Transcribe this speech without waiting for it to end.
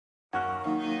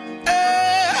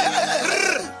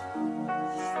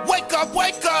up,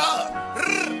 wake up.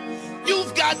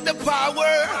 You've got the power.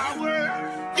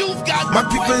 You've got my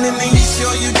people in the East,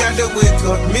 yo, you gotta wake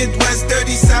up. Midwest,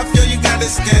 dirty South, yo, you gotta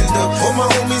stand up. All my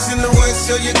homies in the West,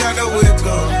 yo, you gotta wake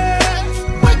up.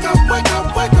 Wake up, wake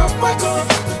up, wake up, wake up.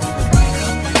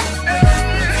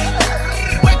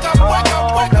 Wake up, wake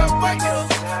up, wake up, wake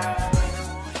up.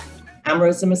 I'm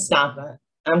Rosa Mustafa.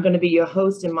 I'm going to be your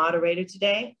host and moderator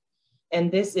today.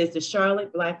 And this is the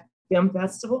Charlotte Black Film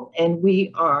Festival. And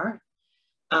we are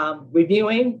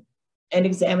reviewing and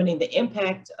examining the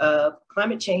impact of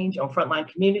climate change on frontline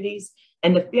communities.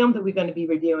 And the film that we're going to be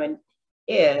reviewing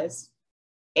is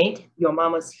Ain't Your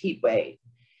Mama's Heatwave.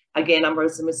 Again, I'm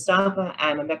Rosa Mustafa.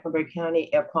 I'm a Mecklenburg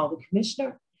County Air Quality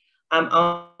Commissioner. I'm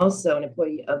also an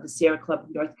employee of the Sierra Club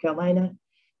of North Carolina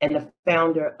and the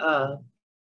founder of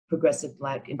Progressive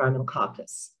Black Environmental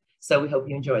Caucus. So we hope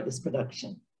you enjoyed this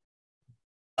production.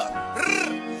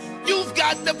 You've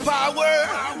got the power.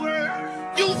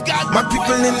 You've got my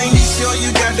people in the East, yo,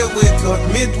 you gotta wake up.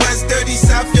 Midwest, dirty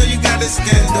South, yo, you gotta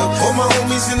stand up. All my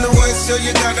homies in the West, yo,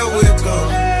 you gotta wake up.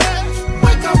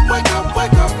 Wake up, wake up,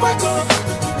 wake up, wake up.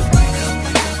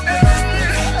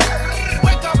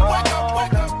 Wake up, wake up,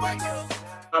 wake up, wake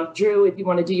up. Drew, if you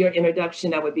want to do your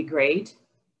introduction, that would be great.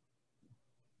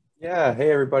 Yeah,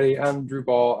 hey everybody, I'm Drew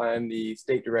Ball. I'm the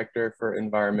State Director for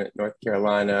Environment North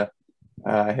Carolina.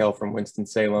 I hail from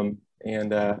Winston-Salem,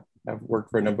 and I've worked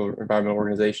for a number of environmental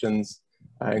organizations,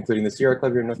 including the Sierra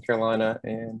Club here in North Carolina,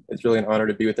 and it's really an honor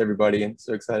to be with everybody and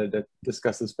so excited to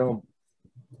discuss this film.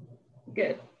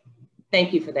 Good,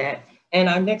 thank you for that. And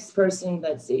our next person,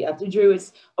 let's see, after Drew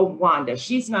is Wanda.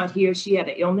 She's not here, she had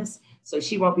an illness, so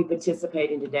she won't be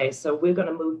participating today. So we're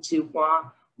gonna move to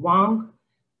Wong,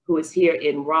 who is here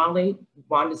in Raleigh.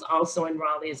 Wanda's also in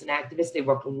Raleigh as an activist. They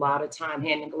work a lot of time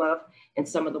hand in glove in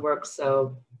some of the work,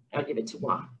 so I'll give it to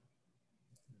Juan.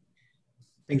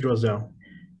 Thanks, Roselle.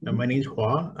 My name is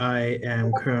Hua. I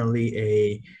am currently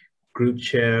a group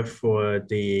chair for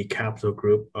the capital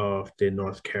group of the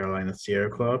North Carolina Sierra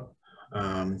Club.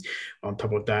 On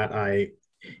top of that,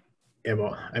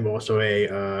 I'm also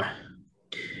a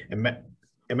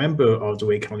member of the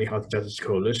Wake County Health Justice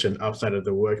Coalition outside of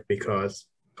the work because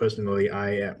personally,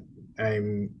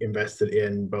 I'm invested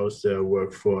in both the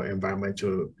work for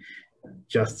environmental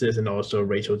justice and also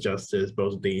racial justice.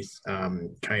 Both of these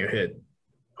kind of hit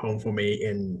home for me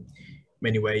in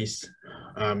many ways.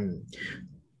 And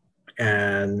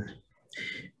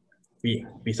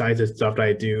besides the stuff that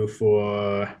I do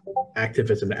for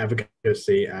activism and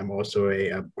advocacy, I'm also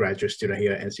a graduate student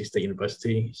here at NC State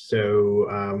University. So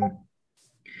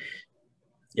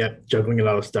yeah, juggling a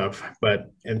lot of stuff,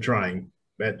 but I'm trying.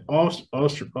 But all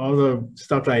the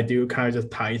stuff that I do kind of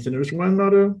just ties into one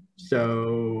another.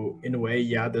 So in a way,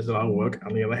 yeah, there's a lot of work.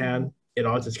 On the other hand, it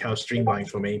all just kind of streamlines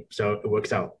for me, so it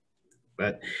works out.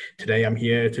 But today I'm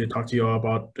here to talk to you all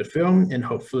about the film and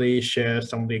hopefully share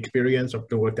some of the experience of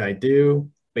the work that I do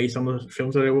based on the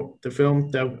film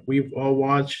that we've all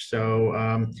watched. So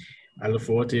I look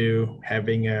forward to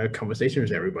having a conversation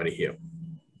with everybody here.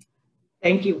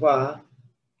 Thank you, Wa.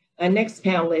 Our next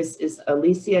panelist is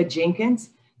Alicia Jenkins.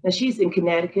 Now she's in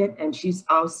Connecticut and she's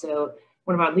also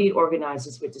one of our lead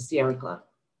organizers with the Sierra Club.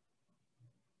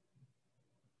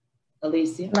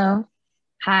 Alicia. Hello.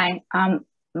 Hi.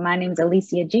 My name is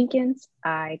Alicia Jenkins.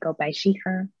 I go by she,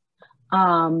 her.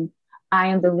 I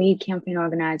am the lead campaign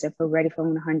organizer for Ready for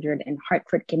 100 in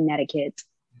Hartford, Connecticut.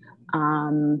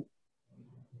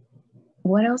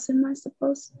 What else am I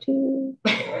supposed to?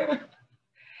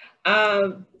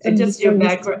 And just your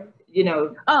background, you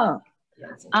know. Oh,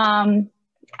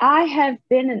 I have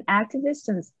been an activist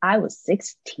since I was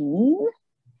 16.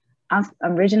 I'm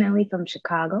originally from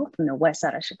Chicago, from the west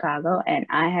side of Chicago, and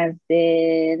I have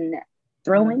been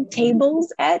throwing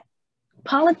tables at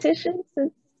politicians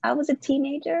since I was a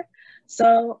teenager.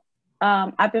 So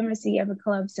I've been with Sierra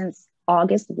Club since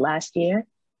August of last year,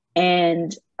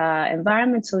 and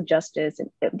environmental justice and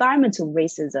environmental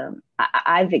racism,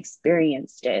 I've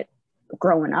experienced it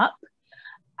growing up.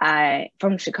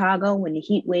 From Chicago when the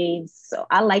heat waves, so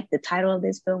I like the title of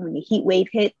this film, when the heat wave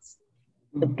hits,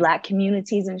 the Black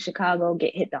communities in Chicago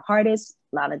get hit the hardest.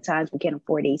 A lot of times we can't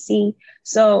afford AC.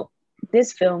 So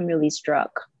this film really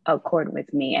struck a chord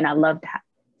with me and I loved that.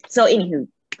 So anywho,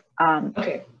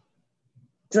 okay.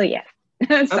 So yeah,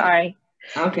 sorry.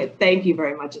 Okay, thank you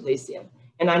very much, Alicia.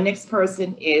 And our next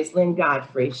person is Lynn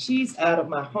Godfrey. She's out of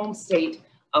my home state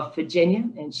of Virginia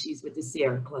and she's with the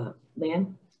Sierra Club.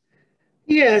 Lynn?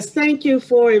 Yes, thank you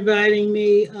for inviting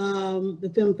me,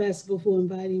 the Film Festival for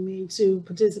inviting me to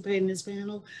participate in this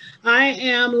panel. I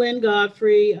am Lynn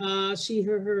Godfrey, she,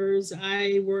 her, hers.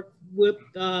 I work with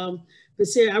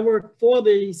I work for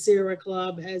the Sierra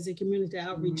Club as a community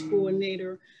outreach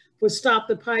coordinator for Stop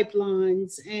the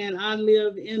Pipelines, and I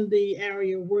live in the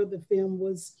area where the film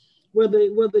was, where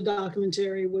the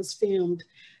documentary was filmed.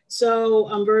 So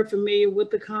I'm very familiar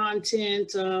with the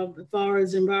content as far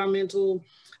as environmental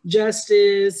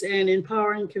justice and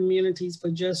empowering communities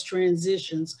for just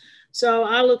transitions. So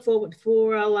I look forward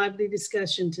for a lively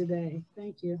discussion today.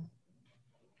 Thank you.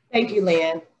 Thank you,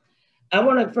 Lynn. I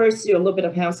want to first do a little bit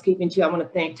of housekeeping too. I want to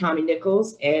thank Tommy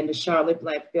Nichols and the Charlotte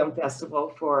Black Film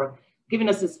Festival for giving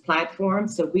us this platform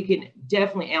so we can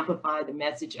definitely amplify the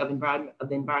message of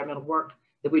the environmental work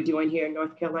that we're doing here in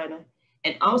North Carolina.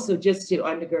 And also just to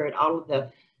undergird all of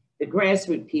the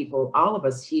grassroots people. All of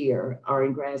us here are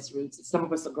in grassroots. Some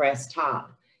of us are grass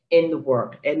top in the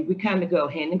work. And we kind of go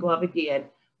hand in glove again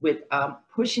with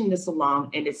pushing this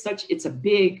along. And it's a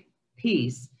big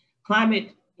piece.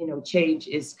 Climate change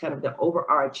is kind of the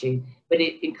overarching, but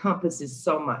it encompasses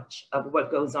so much of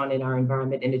what goes on in our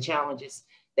environment and the challenges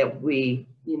that we,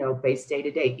 face day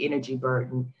to day, energy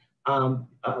burden,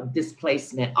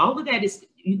 displacement. All of that is,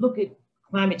 you look at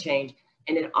climate change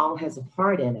and it all has a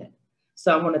part in it.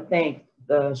 So I want to thank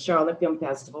the Charlotte Film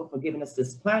Festival for giving us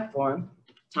this platform,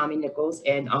 Tommy Nichols,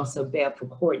 and also Bev for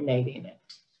coordinating it.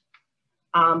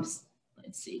 Let's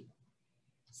see.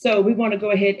 So we want to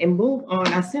go ahead and move on.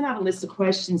 I sent out a list of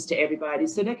questions to everybody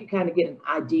so they could kind of get an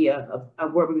idea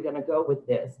of where we're going to go with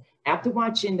this. After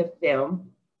watching the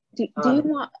film. Do you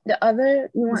want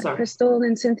Crystal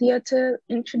and Cynthia to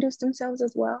introduce themselves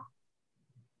as well?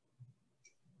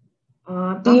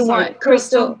 Do you want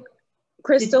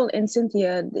Crystal and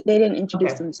Cynthia? They didn't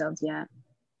introduce themselves yet.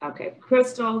 Okay,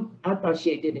 Crystal, I thought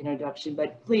she did an introduction,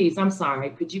 but please, I'm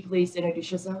sorry. Could you please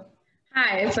introduce yourself?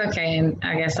 Hi, it's okay. And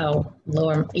I guess I'll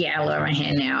lower my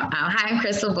hand now. Hi, I'm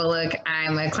Crystal Bullock.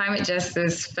 I'm a climate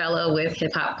justice fellow with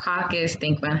Hip Hop Caucus,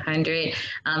 Think 100.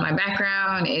 My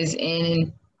background is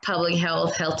in public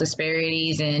health, health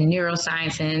disparities, and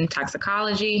neuroscience and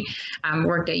toxicology. I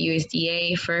worked at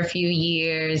USDA for a few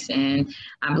years, and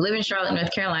I live in Charlotte,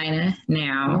 North Carolina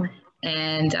now.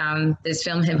 And this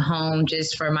film hit home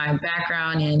just for my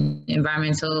background in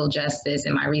environmental justice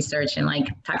and my research in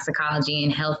toxicology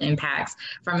and health impacts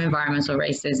from environmental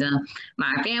racism.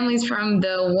 My family's from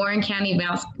the Warren County,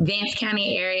 Vance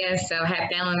County area, so I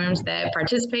had family members that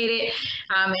participated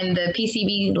in the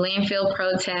PCB landfill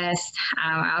protest.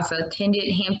 I also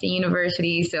attended Hampton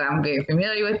University, so I'm very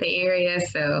familiar with the area.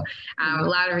 So a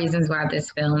lot of reasons why this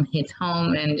film hits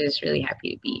home, and just really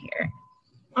happy to be here.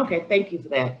 Okay, thank you for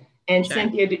that. And sure.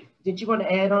 Cynthia, did you want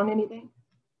to add on anything?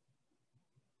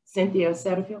 Cynthia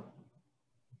Satterfield?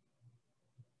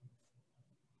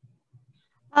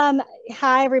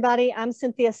 Hi, everybody. I'm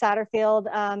Cynthia Satterfield,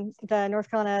 the North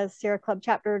Carolina Sierra Club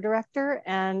Chapter Director,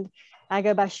 and I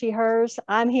go by she, hers.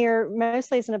 I'm here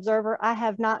mostly as an observer. I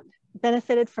have not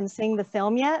benefited from seeing the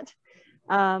film yet,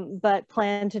 but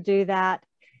plan to do that.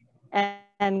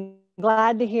 And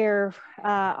glad to hear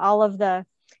all of the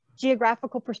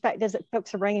geographical perspectives that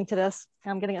folks are bringing to this.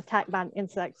 I'm getting attacked by an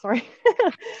insect, sorry.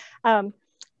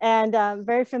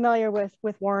 Very familiar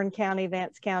with Warren County,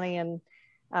 Vance County, and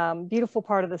beautiful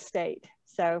part of the state.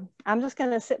 So I'm just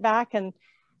gonna sit back and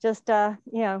just,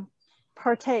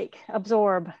 partake,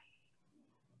 absorb.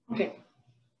 Okay,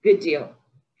 good deal.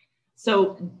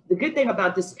 So the good thing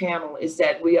about this panel is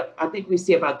that I think we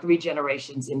see about 3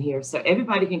 generations in here. So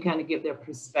everybody can kind of give their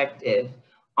perspective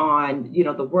on,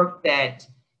 the work that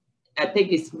I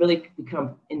think it's really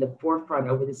become in the forefront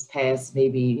over this past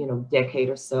maybe, decade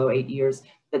or so, 8 years,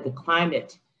 that the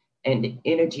climate and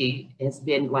energy has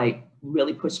been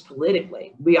really pushed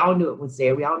politically. We all knew it was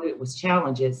there. We all knew it was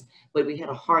challenges, but we had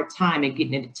a hard time in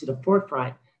getting it to the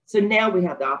forefront. So now we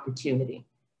have the opportunity.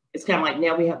 It's kind of like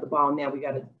now we have the ball. Now we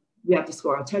have to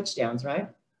score our touchdowns, right?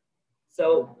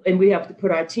 So, and we have to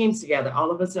put our teams together.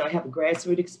 All of us have a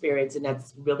grassroots experience, and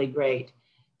that's really great.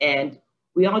 And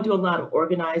we all do a lot of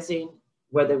organizing,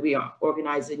 whether we are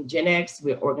organizing Gen X,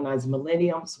 we're organizing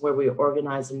millennials, where we're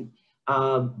organizing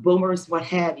boomers, what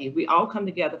have you. We all come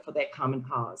together for that common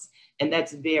cause. And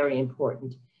that's very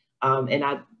important. And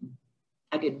I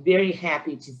get very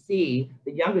happy to see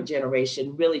the younger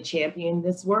generation really champion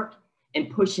this work and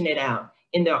pushing it out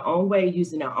in their own way,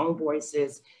 using their own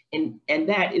voices. And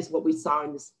that is what we saw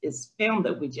in this film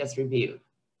that we just reviewed.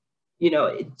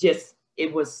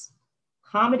 It was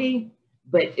comedy,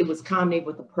 but it was comedy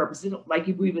with a purpose. Like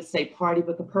if we would say party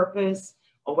with a purpose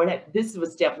or whatever, this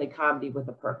was definitely comedy with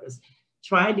a purpose.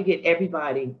 Trying to get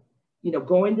everybody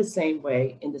going the same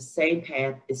way, in the same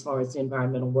path as far as the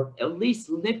environmental work, at least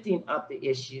lifting up the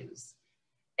issues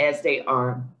as they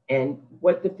are. And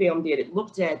what the film did, it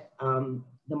looked at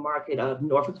the market of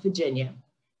Norfolk, Virginia.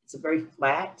 It's a very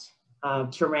flat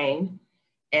terrain,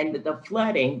 and the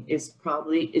flooding is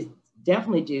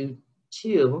definitely due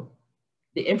to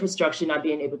the infrastructure not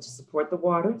being able to support the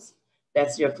waters.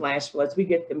 That's your flash floods. We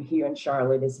get them here in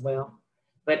Charlotte as well.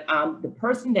 But the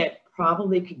person that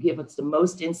probably could give us the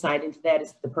most insight into that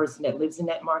is the person that lives in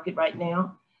that market right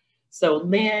now. So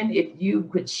Lynn, if you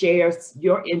could share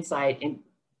your insight in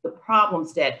the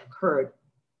problems that occurred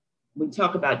when we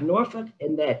talk about Norfolk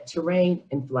and that terrain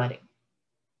and flooding.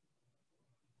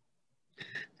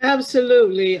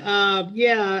 Absolutely.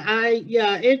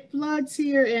 It floods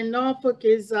here, and Norfolk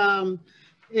is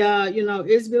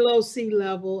is below sea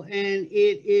level, and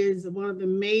it is one of the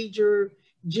major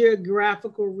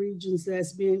geographical regions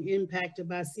that's being impacted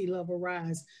by sea level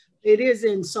rise. It is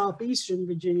in southeastern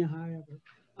Virginia, however,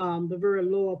 the very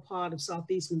lower part of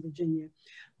southeastern Virginia.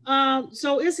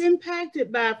 So it's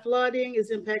impacted by flooding, it's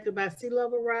impacted by sea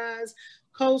level rise,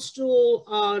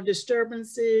 coastal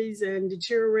disturbances and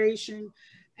deterioration,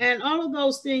 and all of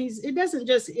those things. It doesn't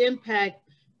just impact.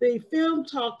 The film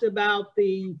talked about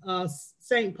the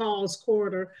St. Paul's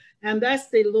Corridor, and that's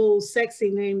the little sexy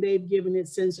name they've given it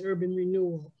since urban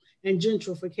renewal and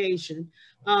gentrification.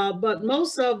 But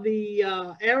most of the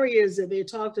areas that they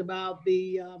talked about,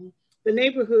 the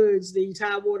neighborhoods, the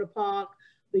Tidewater Park,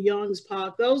 the Youngs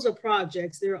Park, those are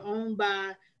projects. They're owned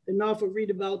by the Norfolk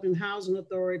Redevelopment Housing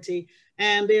Authority,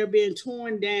 and they're being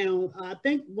torn down. I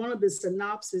think one of the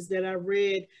synopses that I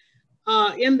read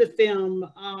in the film,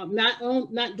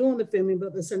 not during the filming,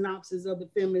 but the synopsis of the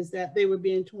film is that they were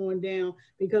being torn down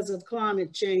because of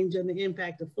climate change and the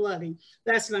impact of flooding.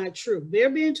 That's not true. They're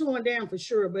being torn down for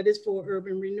sure, but it's for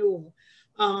urban renewal.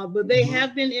 But they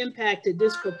have been impacted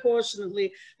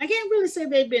disproportionately. I can't really say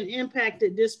they've been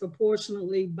impacted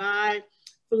disproportionately by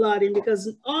flooding, because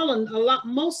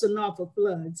most of Norfolk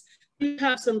floods. You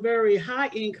have some very high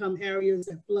income areas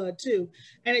that flood too.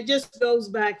 And it just goes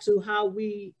back to how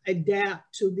we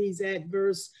adapt to these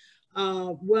adverse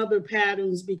weather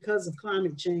patterns because of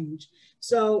climate change.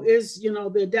 So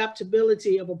the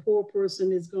adaptability of a poor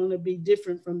person is going to be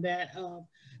different from that of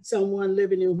someone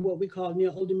living in what we call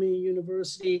near Old Dominion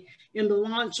University in the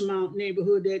Launchmount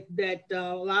neighborhood that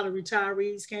a lot of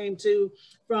retirees came to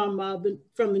from the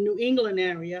New England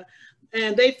area.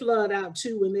 And they flood out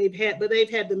too, and they've had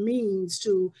the means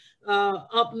to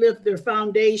uplift their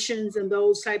foundations and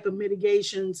those type of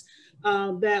mitigations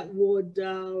that would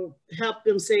help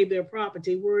them save their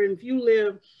property. Where if you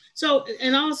live,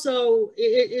 and also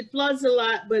it floods a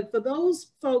lot. But for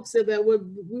those folks that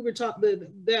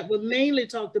were mainly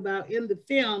talked about in the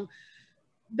film,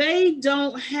 they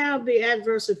don't have the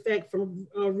adverse effect from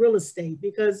real estate,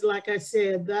 because like I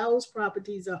said, those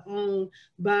properties are owned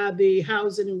by the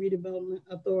Housing and Redevelopment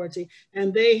Authority,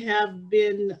 and they have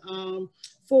been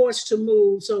forced to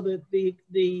move so that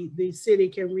the city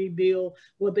can rebuild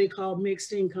what they call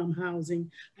mixed income housing.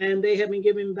 And they have been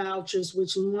given vouchers,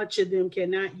 which much of them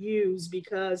cannot use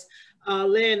because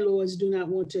landlords do not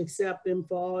want to accept them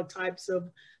for all types of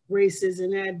races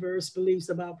and adverse beliefs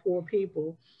about poor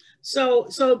people. So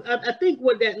I think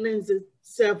what that lends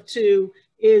itself to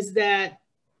is that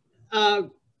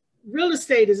real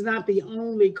estate is not the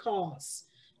only cause,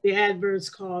 the adverse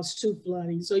cause to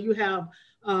flooding. So you have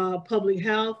public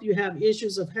health, you have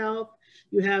issues of health,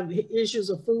 you have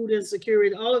issues of food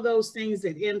insecurity, all of those things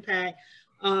that impact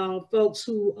folks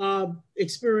who are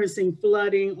experiencing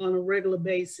flooding on a regular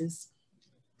basis.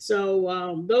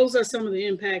 So those are some of the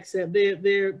impacts that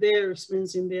they're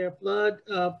experiencing there: flood,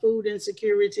 food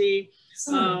insecurity.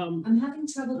 Sorry, I'm having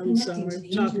trouble connecting to the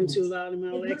internet. Talking too loud in my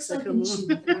Alexa, like come on.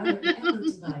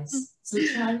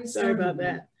 Sorry about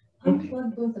that.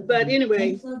 But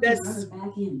anyway, that's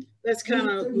kind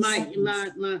of my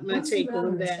take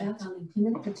on that.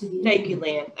 Thank you,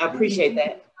 Lynn. I appreciate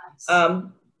that.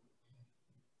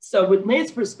 So with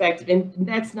Lynn's perspective, and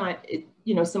that's not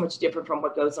so much different from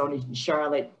what goes on in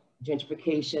Charlotte,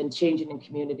 gentrification, changing in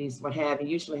communities, what have you,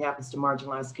 usually happens to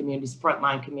marginalized communities,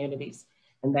 frontline communities.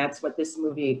 And that's what this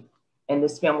movie and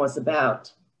this film was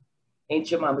about.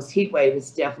 Ain't Your Mama's Heatwave is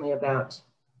definitely about,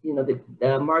 the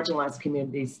marginalized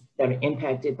communities that are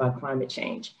impacted by climate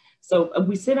change. So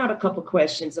we sent out a couple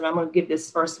questions, and I'm gonna give this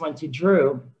first one to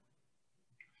Drew.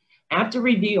 After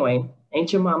reviewing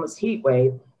Ain't Your Mama's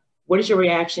Heatwave, what is your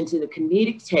reaction to the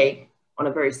comedic take on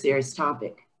a very serious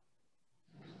topic?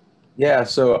 Yeah,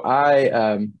 so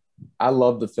I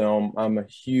love the film. I'm a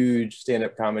huge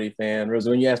stand-up comedy fan. Rosa,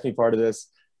 when you asked me part of this,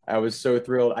 I was so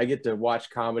thrilled. I get to watch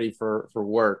comedy for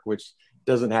work, which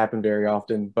doesn't happen very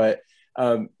often. But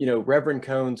you know, Reverend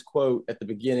Cohn's quote at the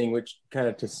beginning, which kind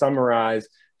of to summarize,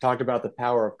 talked about the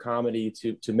power of comedy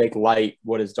to make light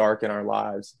what is dark in our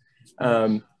lives.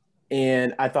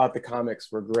 And I thought the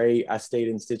comics were great. I stayed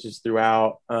in stitches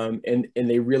throughout, and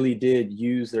they really did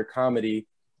use their comedy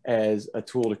as a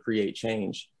tool to create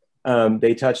change.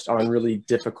 They touched on really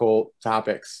difficult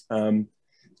topics.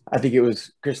 I think it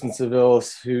was Kristen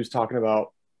Civilis who's talking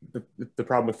about the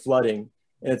problem with flooding.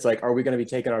 And it's like, are we going to be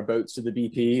taking our boats to the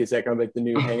BP? Is that going to be like the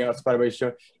new hangout spot everybody's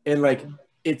show? And like,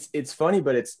 it's funny,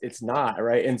 but it's not,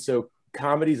 right? And so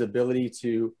comedy's ability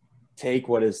to take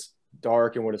what is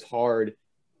dark and what is hard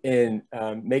and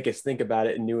make us think about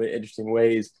it in new and interesting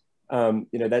ways. You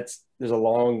know, there's a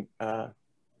long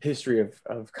history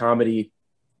of comedy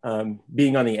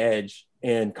being on the edge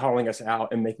and calling us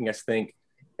out and making us think.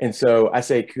 And so I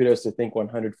say kudos to Think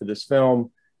 100 for this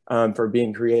film, for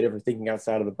being creative, or thinking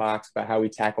outside of the box about how we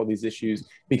tackle these issues,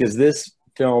 because this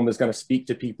film is going to speak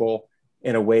to people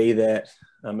in a way that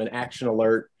an action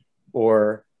alert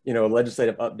or, you know, a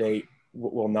legislative update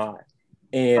will not.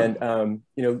 And,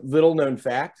 you know, little known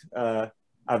fact,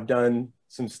 I've done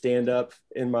some stand-up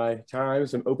in my time,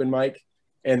 some open mic,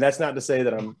 and that's not to say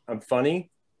that I'm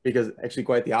funny, because actually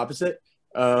quite the opposite,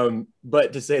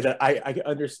 but to say that I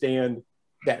understand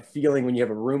that feeling when you have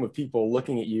a room of people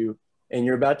looking at you and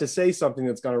you're about to say something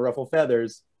that's going to ruffle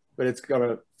feathers, but it's going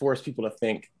to force people to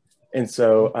think. And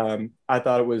so I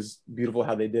thought it was beautiful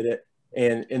how they did it.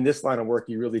 And in this line of work,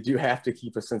 you really do have to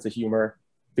keep a sense of humor,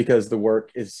 because the work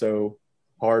is so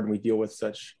hard and we deal with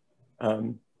such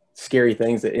scary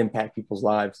things that impact people's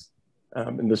lives,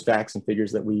 and those facts and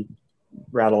figures that we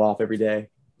rattle off every day.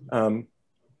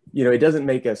 You know, it doesn't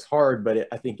make us hard, but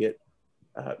I think it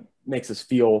makes us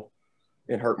feel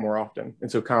and hurt more often. And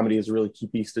so comedy is a really key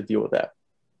piece to deal with that.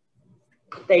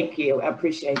 Thank you. I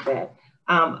appreciate that.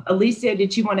 Alicia,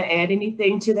 did you want to add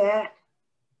anything to that?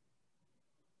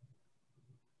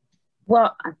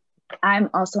 Well, I'm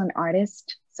also an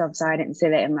artist, so I'm sorry I didn't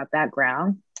say that in my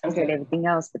background. I said everything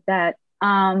else but that.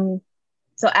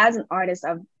 So as an artist,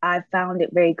 I found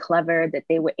it very clever that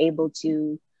they were able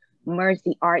to merge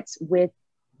the arts with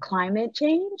climate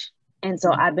change. And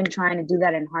so I've been trying to do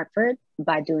that in Hartford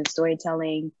by doing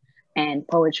storytelling and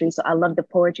poetry. So I love the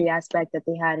poetry aspect that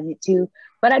they had in it too.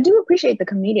 But I do appreciate the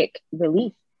comedic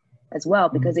relief as well,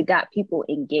 because it got people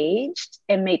engaged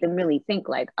and made them really think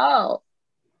like, oh,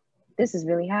 this is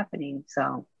really happening.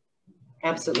 So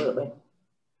absolutely.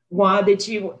 Why did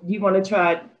you want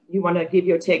to give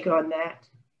your take on that,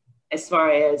 as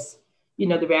far as, you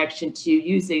know, the reaction to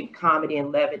using comedy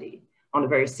and levity on a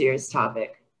very serious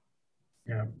topic?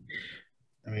 Yeah,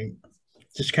 I mean,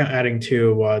 just kind of adding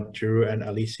to what Drew and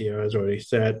Alicia has already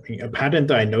said, I mean, a pattern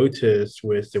that I noticed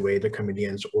with the way the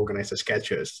comedians organize the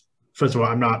sketches. First of all,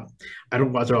 I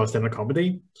don't watch a lot of stand-up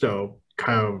comedy, so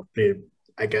kind of the,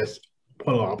 I guess,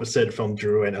 polar opposite from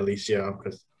Drew and Alicia,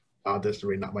 because that's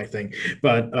really not my thing.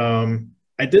 But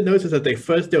I did notice that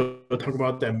they'll talk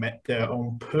about their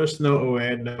own personal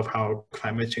awareness of how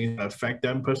climate change affect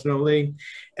them personally,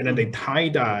 and then they tie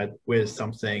that with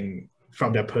something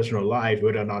from their personal life,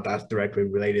 whether or not that's directly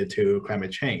related to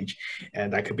climate change.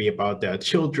 And that could be about their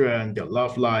children, their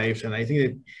love lives. And I think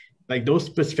that, like, those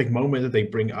specific moments that they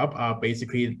bring up are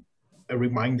basically a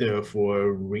reminder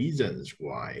for reasons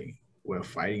why we're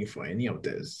fighting for any of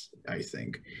this. I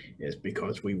think is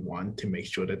because we want to make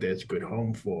sure that there's a good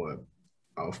home for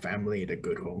our family, the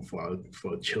good home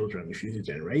for children, future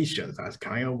generations. That's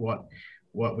kind of what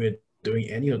we're doing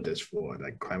any of this for.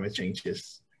 Like, climate change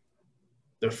is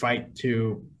the fight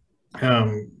to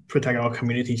protect our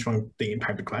communities from the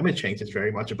impact of climate change. Is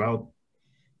very much about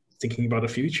thinking about the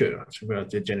future,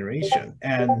 about the generation.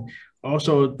 And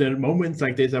also the moments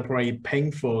like this are probably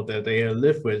painful that they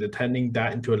live with, turning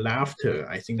that into a laughter.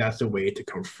 I think that's the way to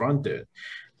confront it.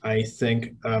 I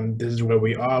think this is where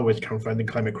we are with confronting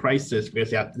climate crisis, because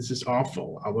this is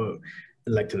awful. Our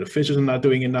elected officials are not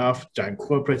doing enough. Giant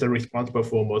corporates are responsible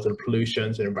for most of the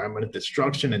pollutions and environmental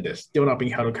destruction, and they're still not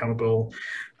being held accountable.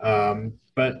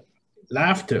 But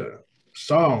laughter,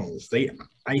 songs,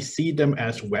 I see them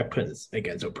as weapons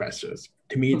against oppressors.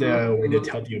 To me, they're a way to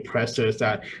tell the oppressors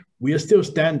that we are still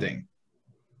standing.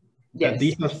 Yes.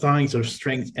 These are signs of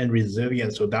strength and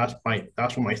resilience. So that's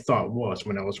what my thought was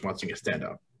when I was watching a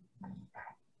stand-up.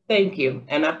 Thank you.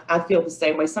 And I feel the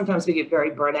same way. Sometimes we get very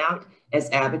burnt out as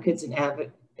advocates and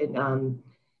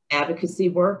advocacy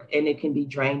work, and it can be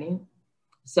draining.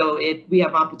 So we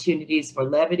have opportunities for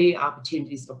levity,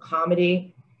 opportunities for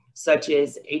comedy, such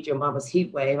as Adrian Mama's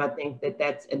Heatwave. I think that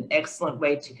that's an excellent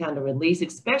way to kind of release,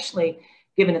 especially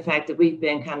given the fact that we've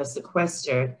been kind of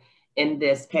sequestered in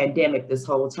this pandemic this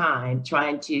whole time,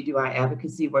 trying to do our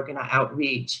advocacy work and our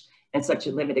outreach in such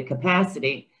a limited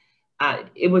capacity,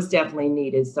 it was definitely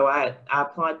needed. So I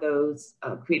applaud those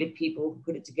creative people who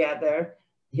put it together,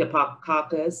 Hip Hop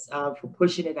Caucus for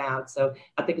pushing it out. So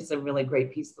I think it's a really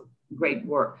great piece of great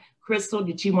work. Crystal,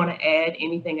 did you want to add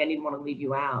anything? I didn't want to leave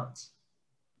you out.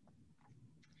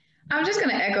 I'm just going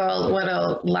to echo what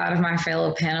a lot of my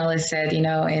fellow panelists said,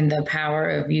 in the power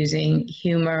of using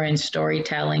humor and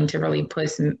storytelling to really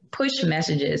push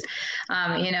messages,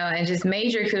 and just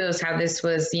major kudos how this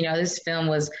was, this film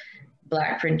was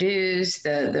Black produced,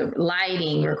 the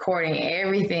lighting, recording,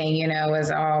 everything, was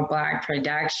all Black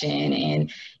production. And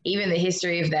even the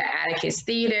history of the Atticus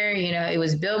Theater, it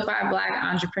was built by Black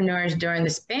entrepreneurs during the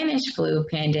Spanish flu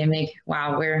pandemic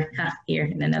while we're here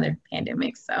in another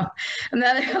pandemic. So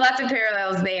lots of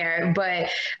parallels there, but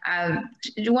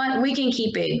we can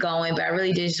keep it going, but I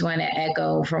really just want to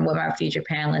echo from what my future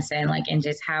panelists said, and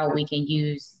just how we can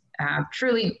use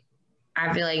truly,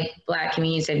 I feel like Black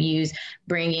communities have used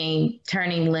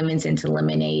turning lemons into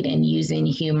lemonade and using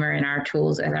humor and our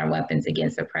tools as our weapons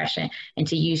against oppression, and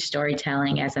to use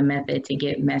storytelling as a method to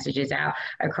get messages out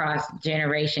across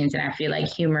generations. And I feel like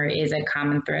humor is a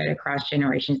common thread across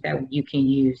generations that you can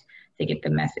use to get the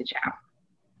message out.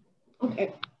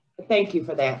 Okay, thank you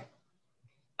for that.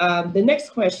 The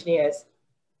next question is,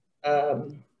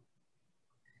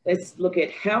 let's look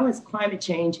at how has climate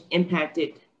change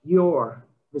impacted your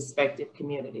respective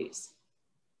communities?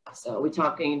 So we're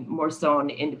talking more so on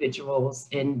the individuals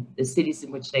in the cities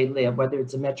in which they live, whether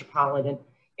it's a metropolitan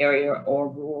area or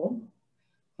rural.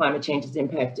 Climate change has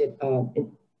impacted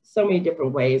in so many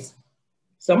different ways.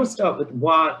 So I'm gonna start with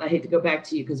Wad. I hate to go back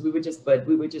to you because we were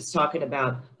just talking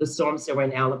about the storms that were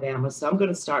in Alabama. So I'm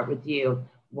gonna start with you,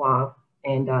 Wad,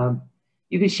 and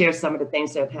you can share some of the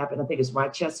things that have happened. I think it's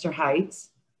Rochester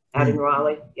Heights out in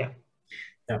Raleigh. Yeah.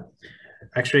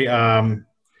 Actually,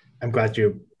 I'm glad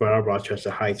you brought up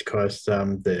Rochester Heights because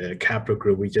the Capital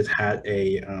Group, we just had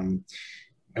a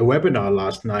webinar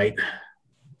last night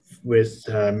with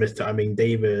Mr. Amin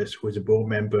Davis, who is a board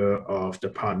member of the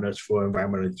Partners for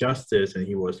Environmental Justice, and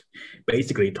he was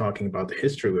basically talking about the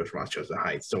history with Rochester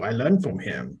Heights. So I learned from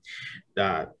him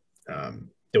that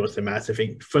there was a massive,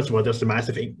 first of all, there's a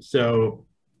massive, so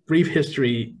brief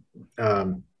history,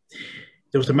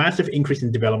 there was a massive increase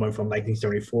in development from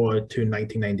 1974 to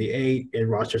 1998 in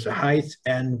Rochester Heights,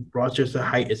 and Rochester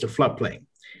Heights is a floodplain.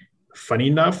 Funny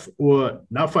enough, or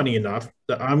not funny enough,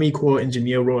 the Army Corps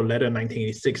engineer wrote a letter in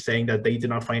 1986 saying that they did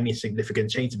not find any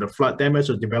significant change in the flood damage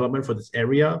or development for this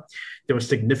area that would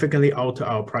significantly alter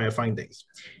our prior findings.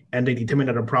 And they determined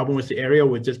that the problem with the area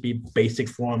would just be basic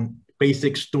storm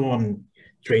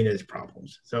drainage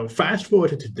problems. So fast forward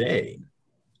to today,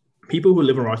 people who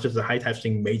live in Rochester Heights have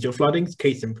seen major floodings.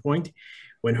 Case in point,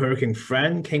 when Hurricane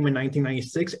Fran came in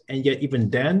 1996, and yet even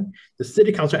then, the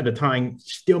city council at the time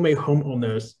still made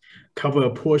homeowners cover a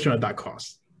portion of that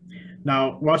cost.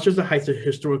 Now, Rochester Heights is a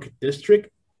historic district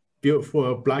built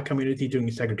for a Black community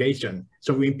during segregation.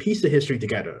 So we piece the history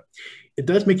together. It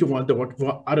does make you wonder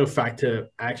what other factor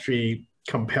actually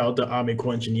compelled the Army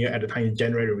Corps engineer at the time to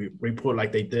generate a report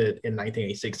like they did in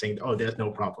 1986 saying, oh, there's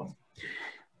no problem.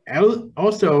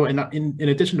 Also, in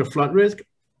addition to flood risk,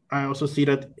 I also see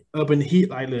that urban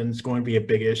heat island is going to be a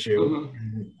big issue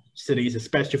in cities,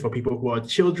 especially for people who are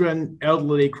children,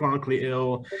 elderly, chronically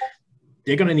ill.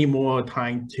 They're going to need more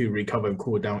time to recover and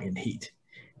cool down in heat.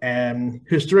 And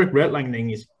historic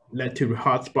redlining is led to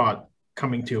hotspot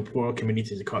coming to poor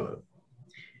communities of color.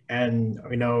 And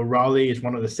Raleigh is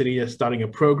one of the cities that's starting a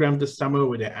program this summer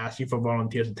where they're asking for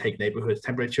volunteers to take neighborhood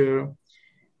temperature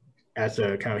as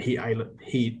a kind of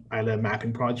heat island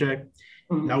mapping project.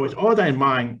 Now, with all that in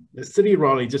mind, the city of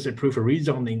Raleigh just approved a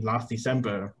rezoning last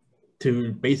December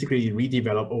to basically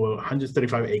redevelop over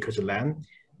 135 acres of land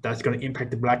that's going to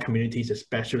impact the Black communities,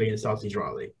 especially in Southeast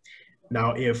Raleigh.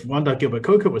 Now, if Wanda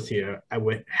Gilbert-Coker was here, I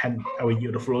would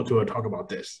yield the floor to her to talk about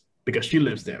this because she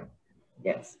lives there.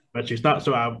 Yes. But she's not,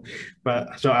 so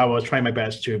I was trying my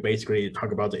best to basically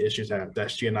talk about the issues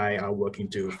that she and I are working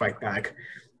to fight back.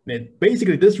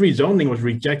 Basically, this rezoning was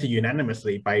rejected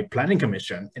unanimously by Planning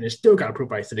Commission, and it still got approved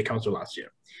by City Council last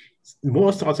year.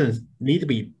 More thoughts need to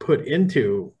be put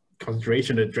into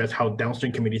consideration to address how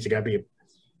downstream communities are going to be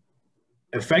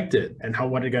affected and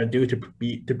what they're going to do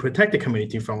to protect the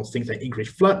community from things like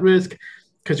increased flood risk.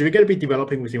 Because if you're going to be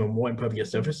developing with even more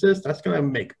impervious surfaces, that's going to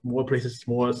make more places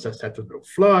more susceptible to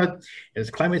flood. And as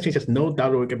climate change, there's no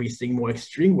doubt we're going to be seeing more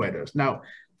extreme weather. Now,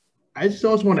 I just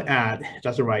also want to add, if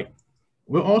that's all right,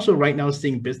 we're also right now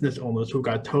seeing business owners who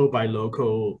got told by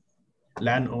local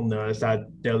landowners that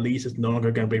their lease is no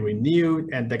longer going to be renewed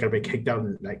and they're going to be kicked out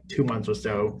in like 2 months or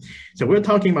so. So we're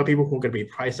talking about people who are going to be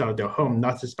priced out of their home,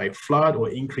 not just by flood or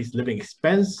increased living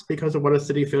expense because of what the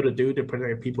city failed to do to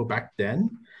protect people back then,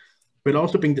 but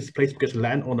also being displaced because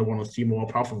landowners want to see more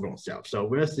profit for themselves. So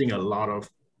we're seeing a lot of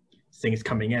things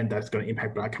coming in that's going to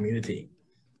impact Black community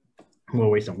more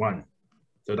ways than one.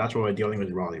 So that's what we're dealing with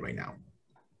in Raleigh right now.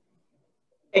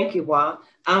 Thank you, Wa.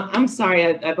 I'm sorry,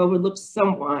 I've overlooked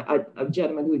someone, a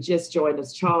gentleman who just joined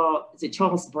us. Charles, is it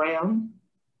Charles Brown?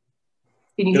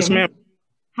 Can you Yes, hear me? ma'am.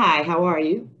 Hi, how are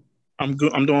you? I'm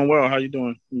good. I'm doing well. How you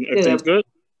doing? Everything's good?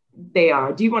 They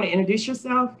are. Do you want to introduce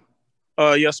yourself?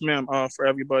 Yes, ma'am. For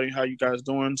everybody, how you guys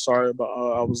doing? Sorry about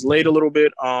I was late a little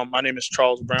bit. My name is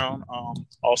Charles Brown,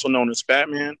 also known as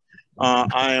Batman.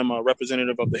 I am a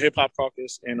representative of the Hip Hop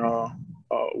Caucus and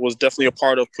was definitely a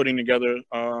part of putting together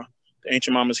the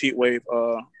Ancient Mama's Heatwave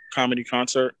comedy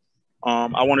concert.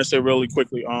 I want to say really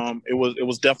quickly, it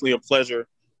was definitely a pleasure.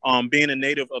 Being a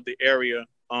native of the area,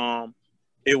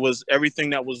 it was everything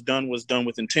that was done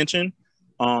with intention.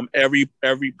 Every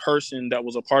person that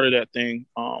was a part of that thing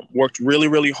worked really,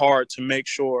 really hard to make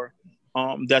sure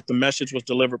that the message was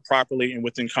delivered properly and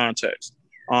within context.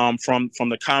 From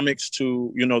the comics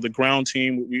to, you know, the ground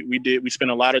team, we spent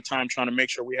a lot of time trying to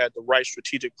make sure we had the right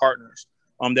strategic partners,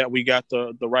 that we got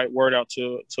the right word out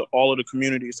to all of the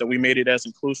communities, that we made it as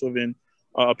inclusive and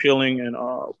appealing and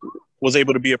was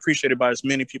able to be appreciated by as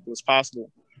many people as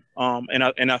possible.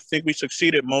 And I think we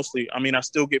succeeded mostly. I mean, I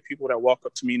still get people that walk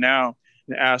up to me now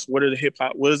and ask, what is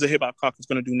the Hip Hop Caucus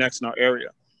going to do next in our area?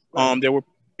 There were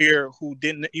here who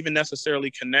didn't even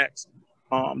necessarily connect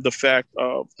the fact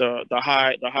of the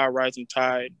high rising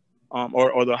tide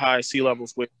or the high sea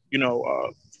levels with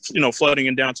flooding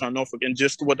in downtown Norfolk. And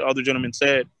just what the other gentleman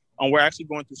said, we're actually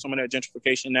going through some of that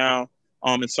gentrification now,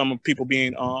 and some of people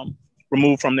being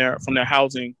removed from their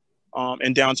housing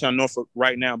in downtown Norfolk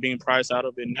right now, being priced out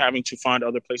of it and having to find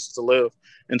other places to live.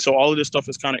 And so all of this stuff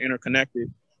is kind of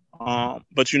interconnected.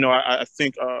 But, you know, I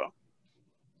think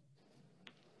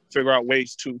figure out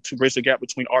ways to bridge the gap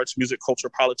between arts, music, culture,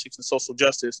 politics, and social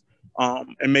justice,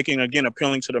 and making, again,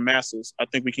 appealing to the masses. I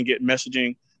think we can get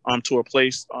messaging to a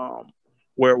place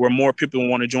where more people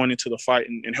want to join into the fight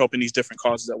and helping these different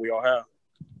causes that we all have.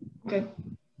 Okay.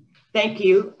 Thank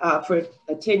you for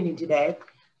attending today.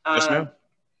 Yes, ma'am.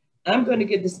 I'm going to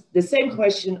give the same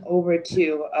question over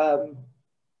to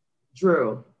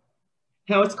Drew.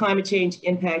 How has climate change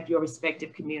impact your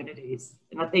respective communities?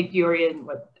 And I think you're in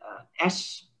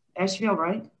Asheville,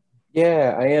 right?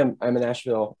 Yeah, I am. I'm in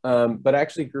Asheville, but I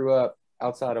actually grew up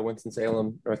outside of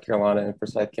Winston-Salem, North Carolina, in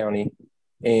Forsyth County.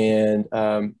 And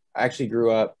I actually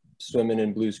grew up swimming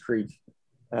in Blues Creek,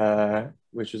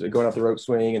 which was going off the rope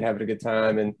swing and having a good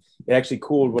time. And it actually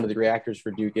cooled one of the reactors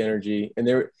for Duke Energy. And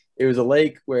it was a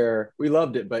lake where we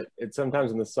loved it, but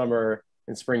sometimes in the summer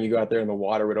and spring, you go out there and the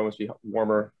water would almost be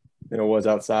warmer than it was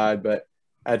outside. But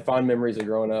I had fond memories of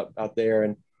growing up out there.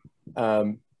 And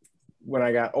when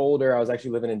I got older, I was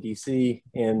actually living in DC,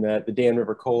 and the Dan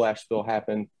River coal ash spill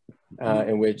happened,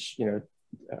 in which,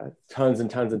 tons and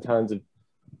tons and tons of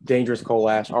dangerous coal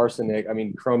ash, arsenic,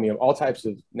 chromium, all types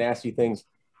of nasty things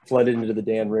flooded into the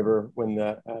Dan River when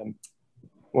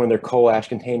their coal ash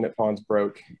containment ponds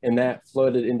broke, and that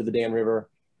flooded into the Dan River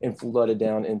and flooded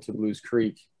down into Blues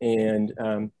Creek. And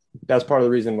that's part of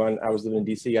the reason when I was living in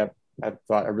DC, I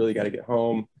thought I really got to get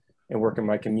home and work in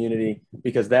my community,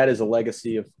 because that is a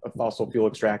legacy of fossil fuel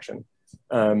extraction.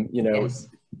 Yes.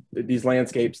 These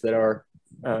landscapes that are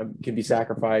can be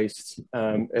sacrificed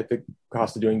at the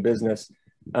cost of doing business.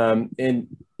 And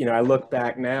I look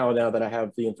back now that I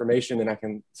have the information and I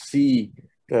can see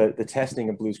the testing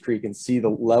of Blues Creek and see the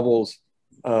levels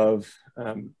of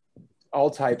all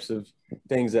types of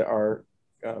things that are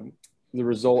the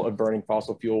result of burning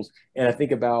fossil fuels. And I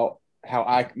think about how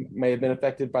I may have been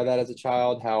affected by that as a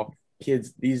child, how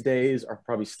kids these days are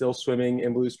probably still swimming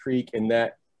in Blues Creek, and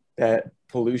that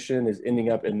pollution is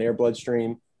ending up in their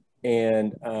bloodstream.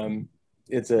 And I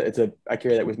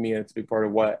carry that with me, and it's a big part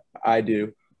of what I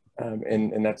do.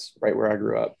 And that's right where I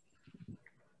grew up.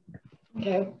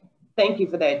 Okay, thank you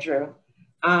for that, Drew.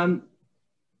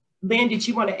 Lynn, did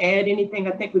you want to add anything?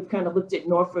 I think we've kind of looked at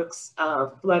Norfolk's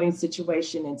flooding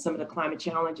situation and some of the climate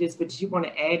challenges, but did you want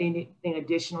to add anything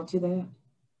additional to that?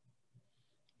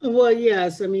 Well,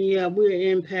 yes.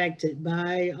 We're impacted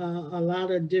by a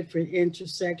lot of different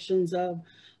intersections of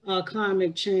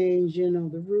climate change.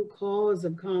 The root cause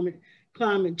of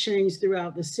climate change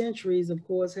throughout the centuries, of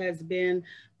course, has been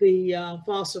the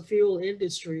fossil fuel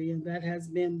industry, and that has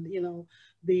been,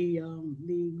 the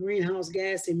greenhouse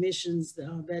gas emissions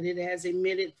that it has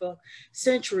emitted for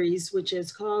centuries, which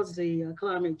has caused the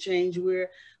climate change.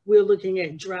 We're looking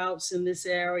at droughts in this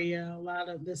area, a lot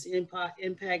of this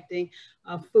impacting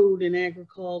food and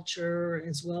agriculture,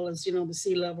 as well as, you know, the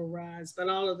sea level rise, but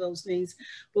all of those things.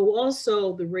 But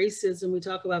also the racism, we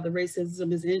talk about the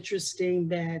racism is interesting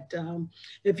that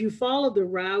if you follow the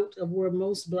route of where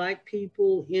most Black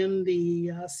people in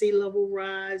the sea level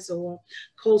rise or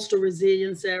coastal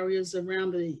resilience areas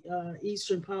around the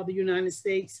eastern part of the United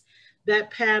States,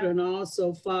 that pattern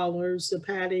also follows the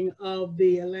pattern of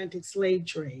the Atlantic slave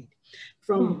trade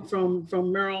from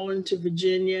Maryland to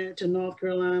Virginia to North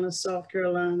Carolina, South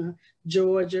Carolina,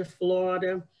 Georgia,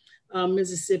 Florida,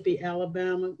 Mississippi,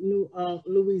 Alabama,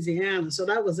 Louisiana. So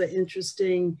that was an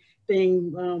interesting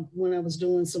thing when I was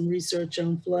doing some research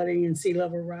on flooding and sea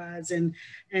level rise and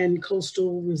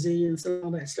coastal resilience and all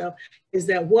that stuff, is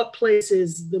that what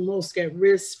places the most at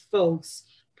risk folks,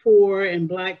 poor and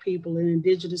Black people and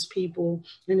indigenous people,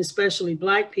 and especially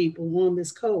Black people on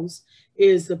this coast,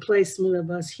 is the placement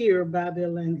of us here by the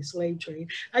Atlantic slave trade.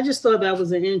 I just thought that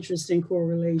was an interesting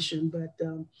correlation, but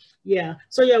yeah.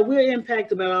 So yeah, we're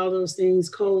impacted by all those things.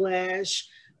 Coal ash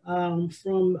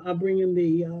from bringing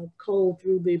the coal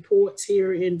through the ports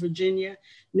here in Virginia,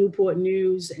 Newport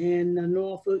News and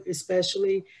Norfolk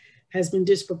especially, has been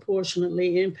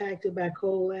disproportionately impacted by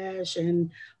coal ash and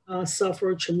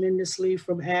suffer tremendously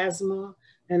from asthma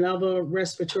and other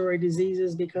respiratory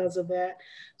diseases because of that.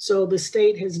 So the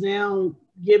state has now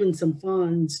given some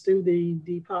funds through the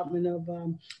Department of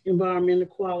Environmental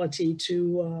Quality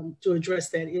to address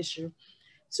that issue.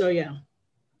 So yeah,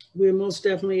 we're most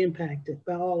definitely impacted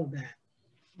by all of that.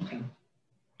 Okay.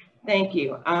 Thank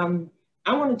you.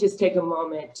 I want to just take a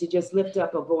moment to just lift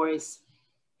up a voice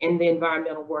in the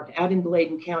environmental work. Out in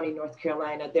Bladen County, North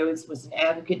Carolina, there was an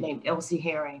advocate named Elsie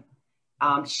Herring.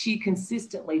 She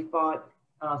consistently fought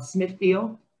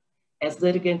Smithfield as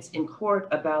litigants in court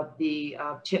about the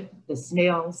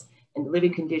snails and the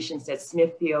living conditions that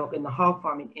Smithfield and the hog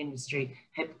farming industry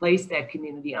had placed that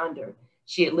community under.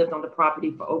 She had lived on the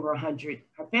property for over 100,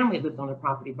 her family lived on the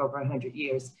property for over 100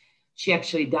 years. She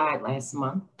actually died last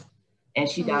month, and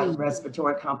she died of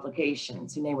respiratory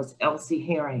complications. Her name was Elsie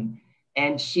Herring.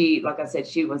 And she, like I said,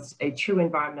 she was a true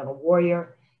environmental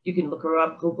warrior. You can look her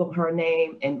up, Google her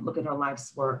name, and look at her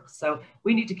life's work. So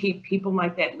we need to keep people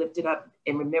like that lifted up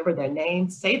and remember their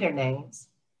names, say their names,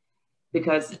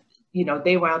 because, you know,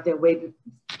 they were out there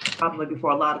probably before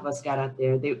a lot of us got out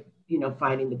there, they, you know,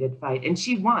 fighting the good fight. And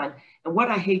she won. And what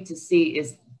I hate to see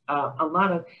is a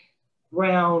lot of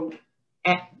brown,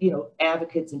 you know,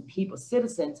 advocates and people,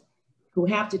 citizens, who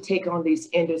have to take on these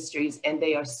industries, and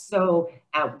they are so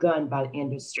outgunned by the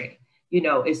industry. You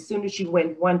know, as soon as you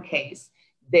win one case,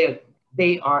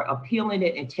 they are appealing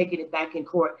it and taking it back in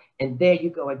court, and there you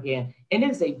go again. And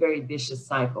it's a very vicious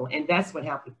cycle, and that's what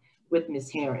happened with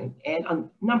Ms. Herring and a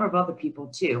number of other people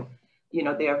too. You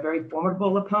know, they are very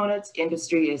formidable opponents.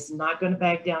 Industry is not gonna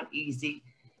back down easy.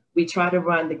 We try to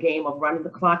run the game of running the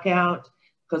clock out,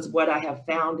 because what I have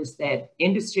found is that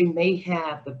industry may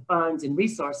have the funds and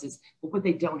resources, but what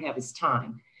they don't have is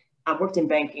time. I worked in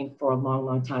banking for a long,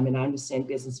 long time, and I understand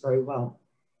business very well.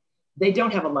 They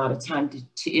don't have a lot of time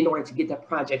in order to get their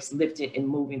projects lifted and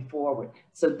moving forward.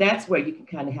 So that's where you can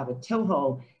kind of have a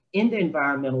toehold in the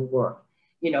environmental work.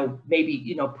 You know, maybe,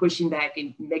 you know, pushing back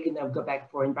and making them go back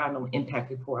for environmental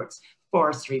impact reports,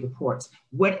 forestry reports,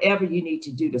 whatever you need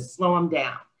to do to slow them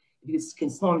down. If you can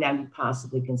slow them down, you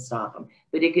possibly can stop them.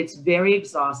 But it gets very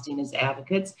exhausting as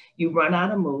advocates. You run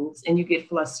out of moves and you get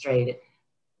frustrated.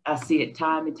 I see it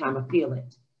time and time. I feel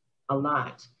it a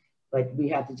lot, but we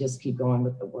have to just keep going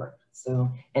with the work.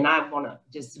 So, and I want to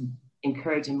just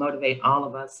encourage and motivate all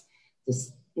of us to,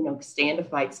 you know, stay in the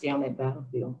fight, stay on that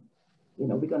battlefield. You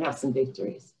know, we're going to have some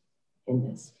victories in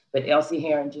this. But Elsie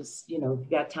Herring, just, you know, if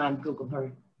you got time, Google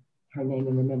her name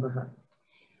and remember her.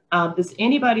 Does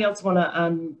anybody else want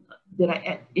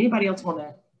to, anybody else want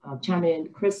to chime in,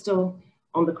 Crystal,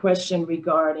 on the question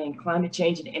regarding climate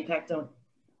change and the impact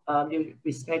on your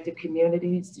respective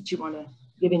communities? Did you want to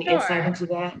give any insight into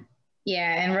that?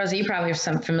 Yeah, and Rosa, you probably are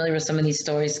familiar with some of these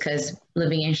stories because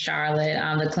living in Charlotte,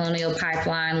 the Colonial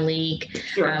Pipeline leak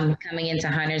coming into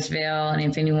Huntersville, and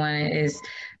if anyone is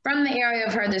from the area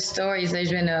have heard the stories, there's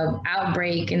been an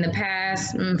outbreak in the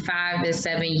past 5 to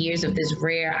 7 years of this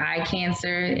rare eye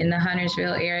cancer in the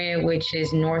Huntersville area, which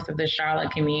is north of the Charlotte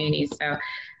community. So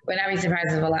would not be surprised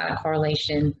if a lot of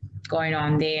correlation going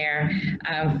on there.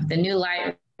 The new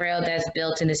light rail that's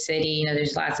built in the city, you know,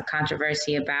 there's lots of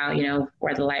controversy about, you know,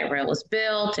 where the light rail was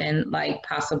built and like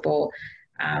possible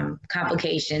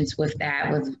complications with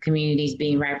that, with communities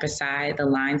being right beside the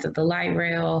lines of the light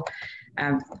rail.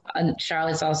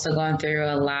 Charlotte's also gone through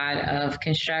a lot of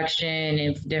construction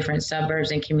in different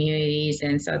suburbs and communities,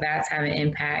 and so that's having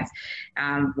impact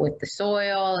with the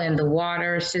soil and the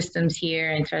water systems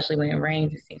here, and especially when it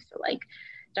rains, it seems to like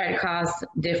start to cause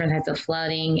different types of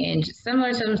flooding, and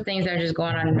similar to some things that are just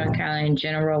going on in North Carolina in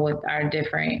general with our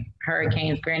different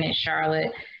hurricanes. Granted,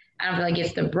 Charlotte, I don't feel like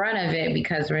it's the brunt of it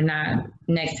because we're not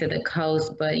next to the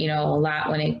coast, but you know,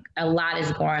 a lot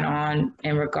is going on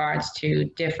in regards to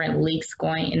different leaks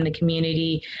going in the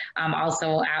community.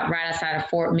 Also right outside of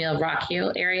Fort Mill, Rock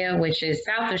Hill area, which is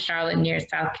south of Charlotte near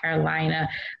South Carolina,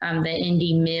 the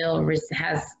Indy Mill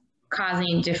has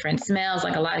causing different smells.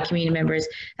 Like a lot of community members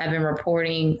have been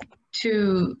reporting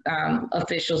to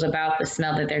officials about the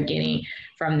smell that they're getting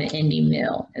from the Indy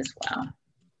Mill as well.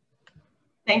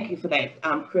 Thank you for that,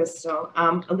 Crystal.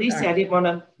 Alicia, I didn't want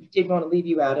to leave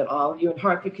you out at all. You're in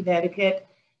Hartford, Connecticut.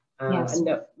 Yes. I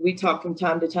know we talk from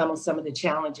time to time on some of the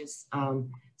challenges.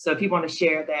 So if you want to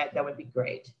share that, that would be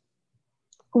great.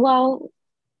 Well,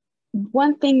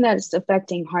 one thing that's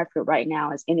affecting Hartford right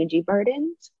now is energy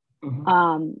burdens.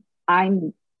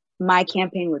 My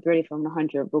campaign with Ready from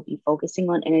 100 will be focusing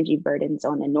on energy burdens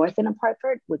on the north end of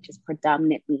Hartford, which is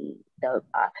predominantly the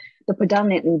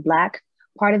predominantly Black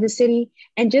part of the city.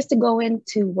 And just to go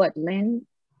into what Lynn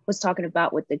was talking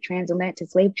about with the transatlantic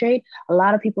slave trade, a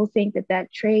lot of people think that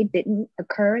that trade didn't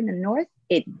occur in the north.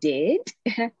 It did,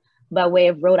 by way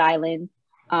of Rhode Island,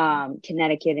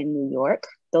 Connecticut, and New York.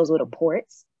 Those were the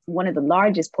ports. One of the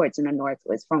largest ports in the north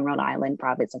was from Rhode Island,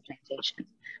 province of Plantation,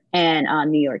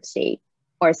 and New York State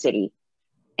or city.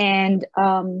 And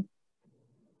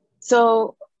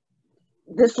so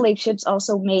the slave ships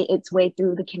also made its way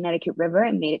through the Connecticut River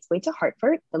and made its way to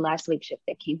Hartford. The last slave ship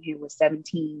that came here was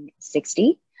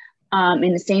 1760,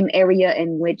 in the same area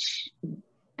in which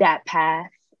that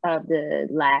path of the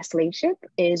last slave ship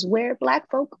is where Black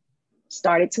folk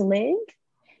started to live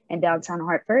in downtown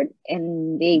Hartford,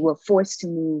 and they were forced to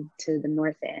move to the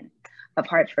north end of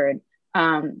Hartford.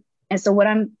 And so what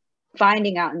I'm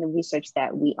finding out in the research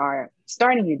that we are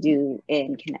starting to do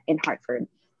in Hartford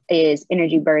is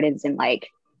energy burdens, and like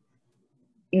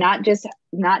not just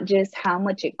how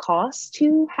much it costs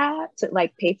to have to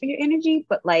like pay for your energy,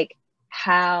 but like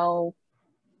how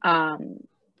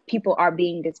people are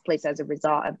being displaced as a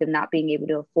result of them not being able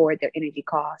to afford their energy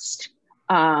cost.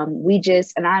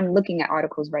 And I'm looking at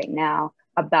articles right now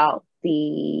about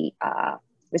the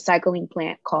recycling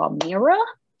plant called Mira.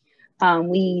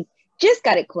 We just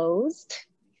got it closed,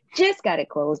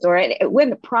 or we're in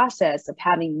the process of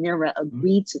having Mira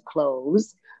agree to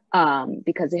close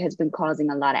because it has been causing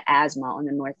a lot of asthma on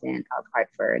the north end of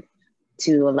Hartford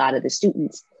to a lot of the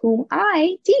students whom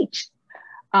I teach.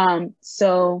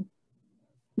 So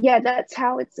yeah, that's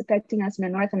how it's affecting us in the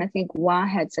north. And I think Juan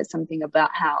had said something about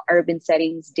how urban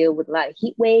settings deal with a lot of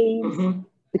heat waves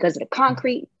because of the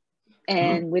concrete.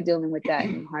 And we're dealing with that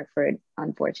in Hartford,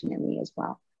 unfortunately, as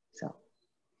well. So,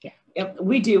 yeah. Yep,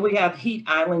 we do. We have heat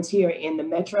islands here in the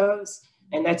metros,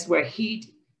 and that's where heat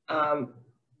kind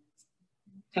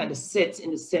of sits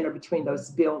in the center between those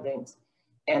buildings.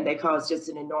 And they cause just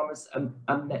an enormous,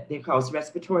 they cause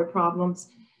respiratory problems.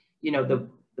 You know, the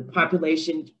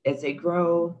population, as they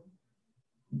grow,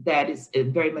 that is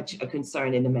very much a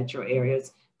concern in the metro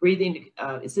areas. Breathing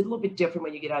is a little bit different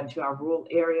when you get out into our rural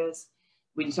areas.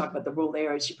 When you talk about the rural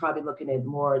areas, you're probably looking at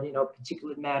more,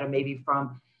 particulate matter, maybe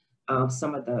from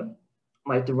some of the,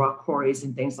 like the rock quarries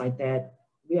and things like that.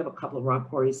 We have a couple of rock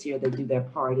quarries here that do their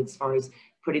part as far as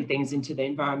putting things into the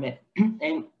environment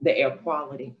and the air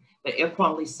quality. The air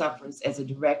quality suffers as a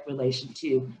direct relation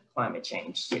to climate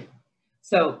change too.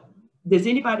 So does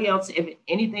anybody else have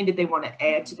anything that they want to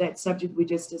add to that subject we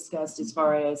just discussed as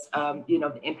far as,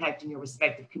 the impact in your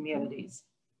respective communities?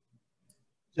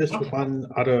 Just one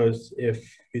others,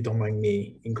 if you don't mind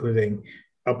me including,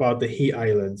 about the heat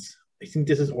islands. I think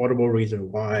this is audible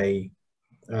reason why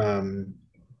I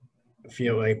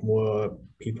feel like more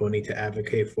people need to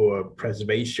advocate for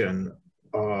preservation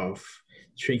of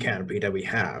tree canopy that we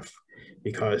have,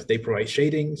 because they provide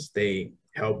shadings, they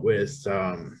help with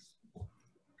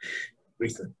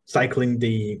recycling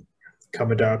the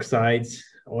carbon dioxide,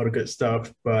 all the good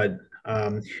stuff. But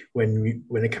when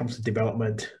it comes to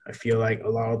development, I feel like a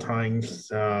lot of times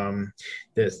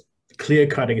this clear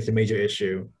cutting is a major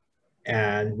issue,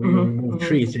 and when you remove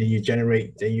trees, and you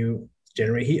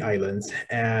generate heat islands.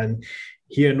 And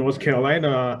here in North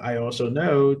Carolina, I also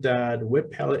know that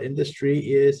wood pellet industry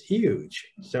is huge.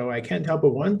 So I can't help but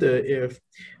wonder if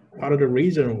part of the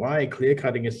reason why clear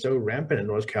cutting is so rampant in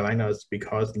North Carolina is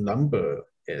because lumber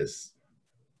is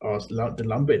the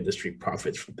lumber industry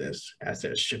profits from this as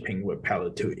they're shipping wood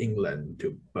pellet to England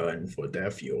to burn for their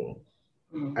fuel.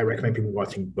 Mm-hmm. I recommend people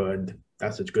watching Burned.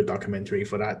 That's a good documentary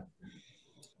for that.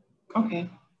 Okay.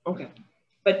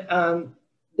 But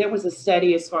there was a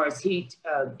study as far as heat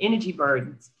energy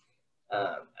burdens.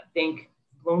 I think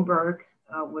Bloomberg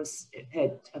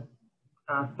had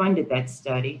funded that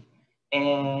study,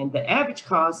 and the average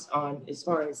cost on as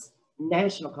far as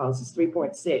national cost is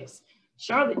 3.6.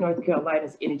 Charlotte, North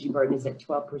Carolina's energy burden is at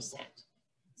 12%.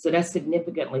 So that's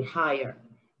significantly higher.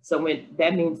 So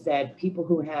that means that people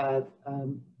who have,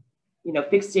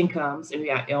 fixed incomes, and we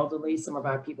are elderly, some of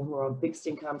our people who are on fixed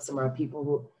incomes, some of our people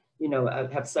who,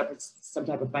 have suffered some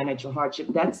type of financial hardship,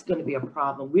 that's going to be a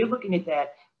problem. We're looking at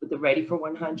that with the Ready for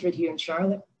 100 here in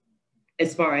Charlotte,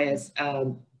 as far as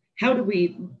how do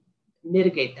we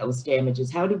mitigate those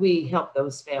damages? How do we help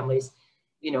those families,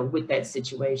 with that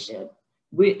situation?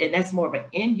 And that's more of an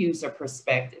end user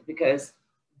perspective, because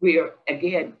we're,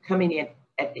 again, coming in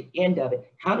at the end of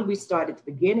it. How do we start at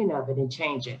the beginning of it and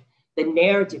change it? The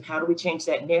narrative, how do we change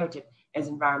that narrative as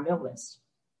environmentalists?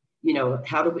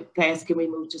 How fast can we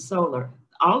move to solar?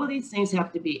 All of these things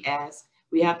have to be asked.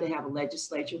 We have to have a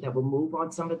legislature that will move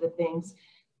on some of the things,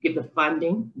 give the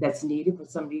funding that's needed for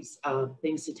some of these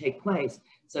things to take place.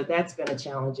 So that's been a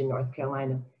challenge in North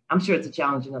Carolina. I'm sure it's a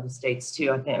challenge in other states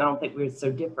too. I don't think we're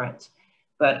so different.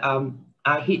 But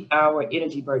our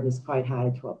energy burden is quite high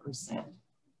at 12%.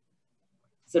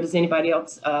 So does anybody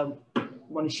else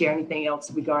want to share anything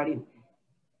else regarding?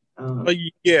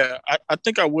 Yeah, I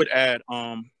think I would add,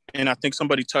 and I think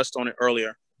somebody touched on it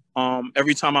earlier.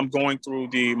 Every time I'm going through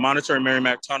the Monterey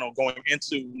Merrimack Tunnel going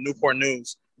into Newport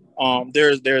News,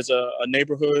 there's a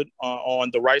neighborhood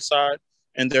on the right side,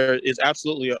 and there is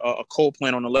absolutely a coal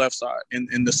plant on the left side,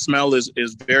 and the smell is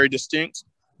very distinct.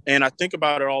 And I think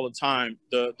about it all the time,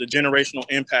 the generational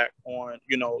impact on,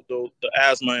 the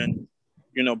asthma and,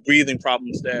 breathing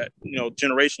problems that,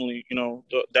 generationally,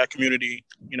 that community,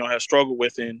 has struggled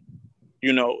with, and,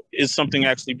 is something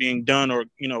actually being done, or,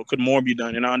 could more be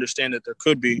done? And I understand that there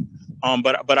could be,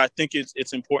 but I think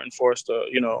it's important for us to,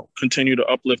 continue to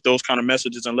uplift those kind of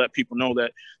messages and let people know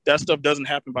that stuff doesn't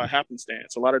happen by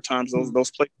happenstance. A lot of times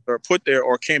those places are put there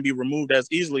or can be removed as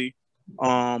easily,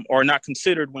 or not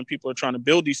considered when people are trying to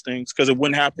build these things, because it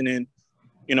wouldn't happen in,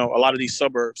 a lot of these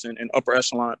suburbs and upper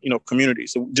echelon,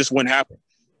 communities. So it just wouldn't happen.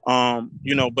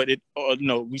 But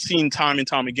we've seen time and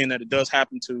time again that it does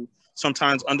happen to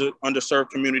sometimes underserved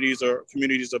communities or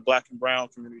communities of Black and brown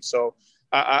communities. So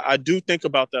I do think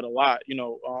about that a lot.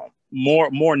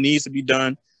 More needs to be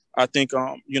done. I think,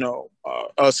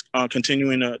 us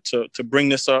continuing to bring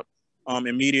this up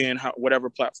in media and whatever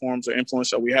platforms or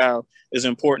influence that we have is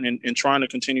important in trying to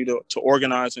continue to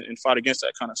organize and fight against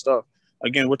that kind of stuff.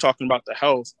 Again, we're talking about the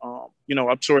health. I'm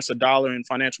sure it's $1 in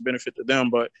financial benefit to them,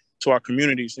 but to our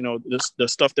communities, the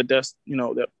stuff that the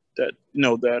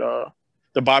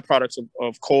byproducts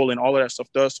of coal and all of that stuff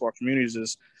does to our communities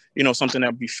is, something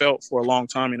that we felt for a long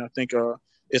time. And I think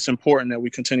it's important that we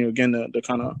continue again to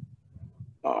kind of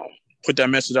put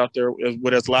that message out there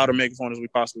with as loud a megaphone as we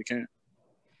possibly can.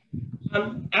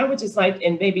 I would just like,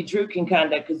 and maybe Drew can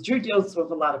because Drew deals with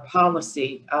a lot of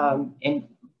policy. And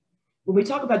when we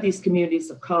talk about these communities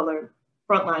of color,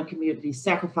 frontline communities,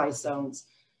 sacrifice zones,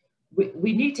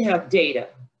 we need to have data,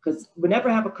 because whenever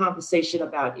I have a conversation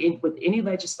with any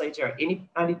legislature or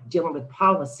anybody dealing with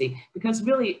policy, because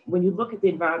really, when you look at the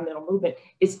environmental movement,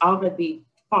 it's all going to be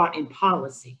fought in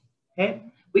policy, okay?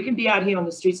 We can be out here on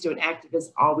the streets doing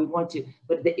activists all we want to,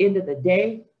 but at the end of the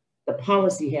day, the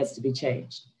policy has to be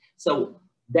changed. So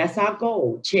that's our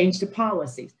goal, change the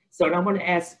policies. So I want to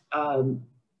ask,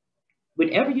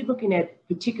 whenever you're looking at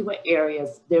particular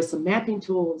areas, there's some mapping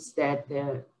tools that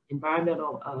the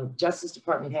Environmental Justice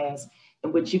Department has,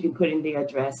 in which you can put in their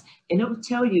address, and it will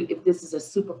tell you if this is a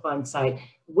Superfund site,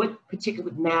 what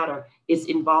particular matter is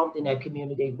involved in that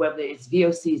community, whether it's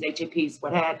VOCs, HAPs,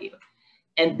 what have you.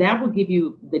 And that will give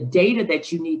you the data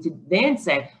that you need to then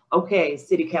say, okay,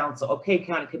 city council, okay,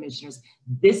 county commissioners,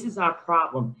 this is our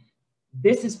problem.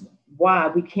 This is why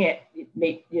we can't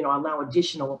allow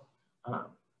additional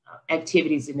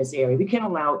activities in this area. We can't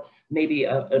allow maybe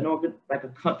like a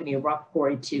company, a rock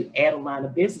quarry, to add a line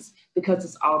of business because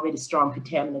it's already strong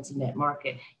contaminants in that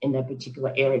market, in that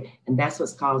particular area. And that's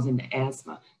what's causing the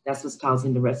asthma. That's what's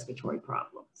causing the respiratory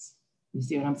problems. You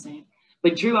see what I'm saying?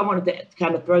 But Drew, I wanted to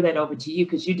kind of throw that over to you,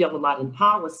 because you deal a lot in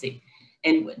policy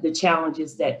and the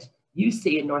challenges that you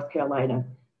see in North Carolina.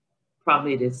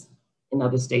 Probably it is in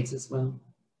other states as well.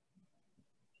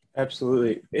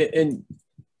 Absolutely. And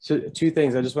so 2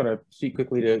 things, I just want to speak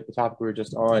quickly to the topic we were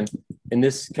just on, and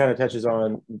this kind of touches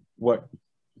on what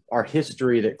our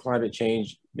history that climate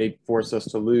change may force us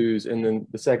to lose. And then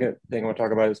the second thing I want to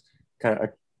talk about is kind of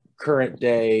a current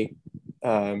day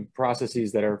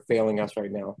processes that are failing us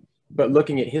right now. But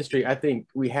looking at history, I think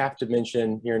we have to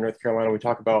mention here in North Carolina, we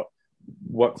talk about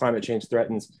what climate change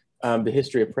threatens, the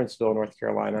history of Princeville, North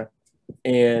Carolina.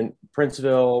 And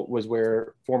Princeville was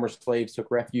where former slaves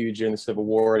took refuge during the Civil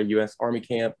War at a U.S. Army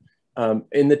camp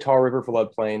in the Tar River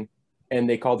floodplain. And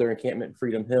they called their encampment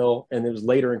Freedom Hill. And it was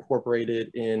later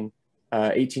incorporated in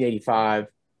 1885.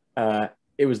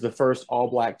 It was the first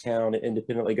all-Black town and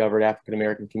independently governed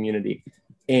African-American community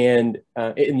and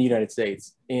in the United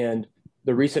States. And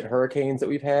the recent hurricanes that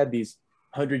we've had, these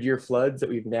 100-year floods that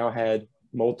we've now had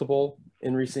multiple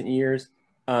in recent years,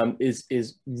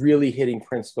 is really hitting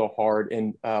Princeville hard.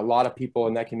 And a lot of people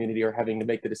in that community are having to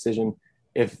make the decision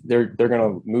if they're going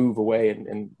to move away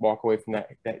and walk away from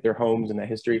their homes and that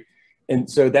history. And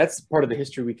so that's part of the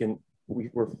history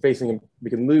we're facing, we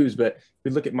can lose. But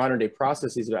we look at modern day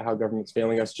processes about how government's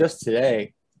failing us. Just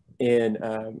today in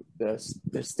the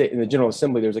state, in the General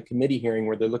Assembly, there's a committee hearing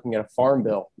where they're looking at a farm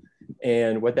bill.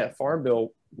 And what that farm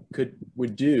bill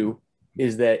would do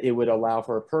is that it would allow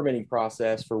for a permitting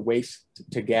process for waste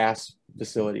to gas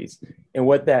facilities. And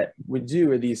what that would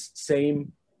do are these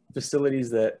same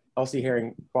facilities that Elsie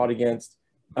Herring fought against,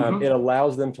 it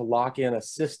allows them to lock in a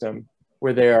system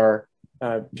where they are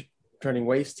turning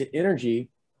waste to energy,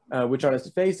 which on its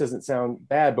face doesn't sound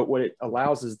bad, but what it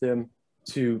allows is them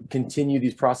to continue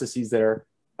these processes that are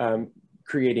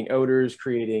creating odors,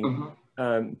 creating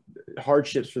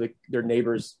hardships for their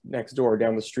neighbors next door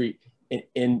down the street.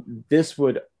 And this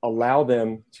would allow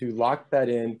them to lock that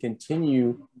in,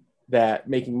 continue that,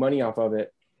 making money off of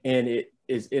it. And it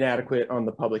is inadequate on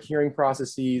the public hearing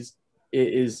processes.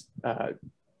 It is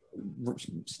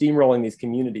steamrolling these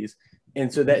communities.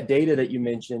 And so that data that you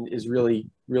mentioned is really,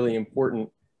 really important.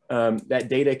 That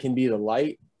data can be the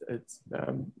light. It's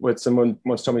what someone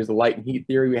once told me is the light and heat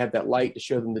theory. We have that light to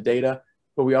show them the data,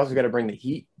 but we also got to bring the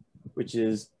heat, which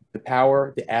is the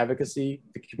power, the advocacy,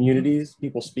 the communities,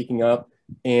 people speaking up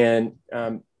and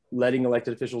letting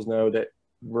elected officials know that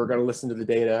we're going to listen to the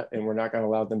data and we're not going to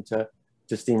allow them to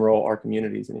steamroll our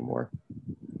communities anymore.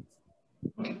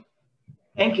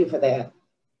 Thank you for that.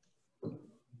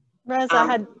 Rez, I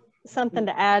had something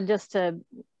to add just to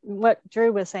what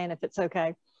Drew was saying, if it's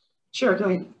okay. Sure, go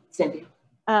ahead, Cynthia.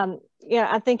 Yeah,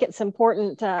 I think it's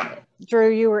important,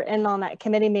 Drew, you were in on that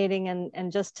committee meeting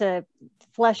and just to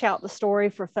flesh out the story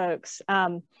for folks.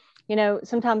 You know,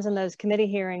 sometimes in those committee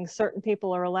hearings, certain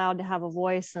people are allowed to have a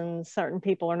voice and certain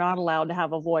people are not allowed to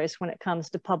have a voice when it comes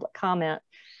to public comment.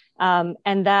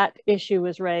 And that issue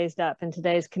was raised up in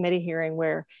today's committee hearing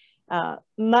where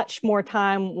much more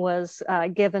time was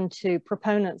given to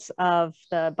proponents of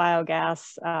the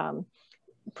biogas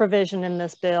provision in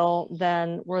this bill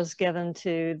than was given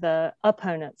to the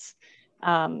opponents.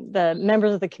 The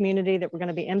members of the community that were going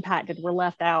to be impacted were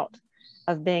left out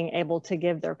of being able to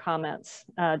give their comments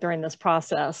during this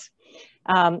process.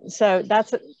 So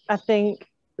that's, I think,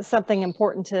 something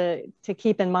important to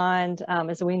keep in mind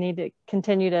is we need to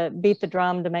continue to beat the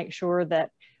drum to make sure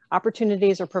that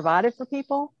opportunities are provided for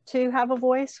people to have a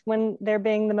voice when they're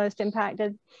being the most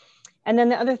impacted. And then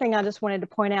the other thing I just wanted to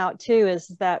point out too is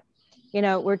that, you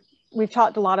know, we've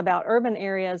talked a lot about urban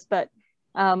areas, but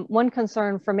one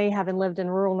concern for me, having lived in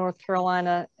rural North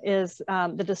Carolina, is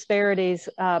the disparities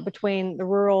between the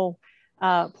rural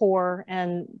poor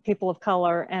and people of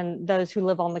color and those who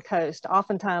live on the coast.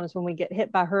 Oftentimes when we get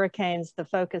hit by hurricanes, the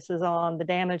focus is on the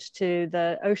damage to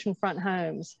the oceanfront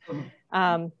homes.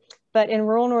 But in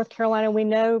rural North Carolina, we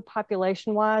know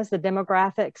population-wise, the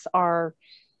demographics are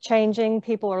changing.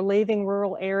 People are leaving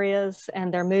rural areas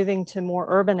and they're moving to more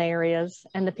urban areas.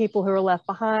 And the people who are left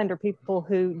behind are people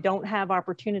who don't have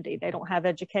opportunity. They don't have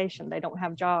education. They don't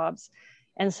have jobs.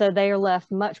 And so they are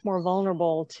left much more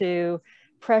vulnerable to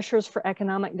pressures for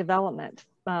economic development,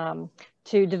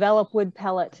 to develop wood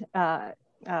pellet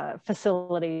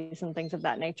facilities and things of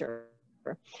that nature.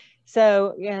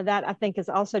 So, you know, that I think is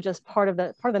also just part of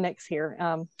the mix here.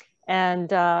 You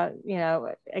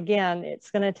know, again,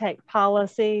 it's going to take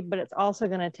policy, but it's also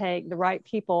going to take the right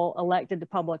people elected to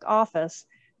public office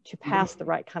to pass the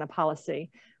right kind of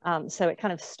policy. So it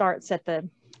kind of starts at the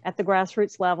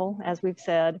grassroots level, as we've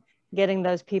said, getting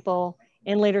those people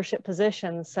in leadership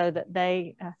positions so that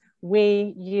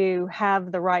you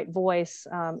have the right voice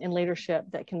in leadership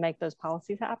that can make those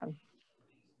policies happen.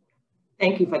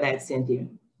 Thank you for that, Cynthia.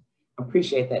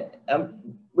 Appreciate that.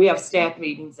 We have staff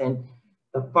meetings and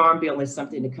the farm bill is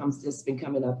something that's been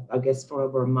coming up, I guess, for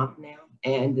over a month now.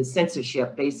 And the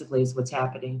censorship basically is what's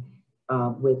happening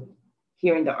with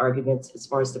hearing the arguments as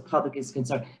far as the public is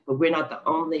concerned. But we're not the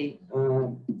only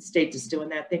state that's doing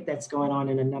that. I think that's going on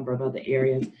in a number of other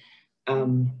areas.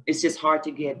 It's just hard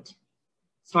to get,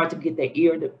 it's hard to get their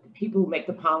ear. The people who make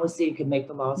the policy and can make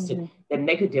the laws that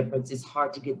make a difference, it's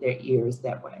hard to get their ears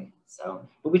that way. So,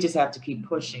 but we just have to keep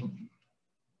pushing.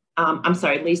 I'm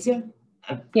sorry, Alicia?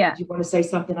 Yeah. Do you want to say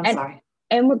something? I'm sorry.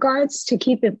 In regards to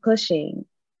keep it pushing,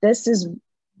 this is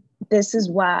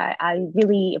why I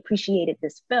really appreciated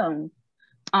this film.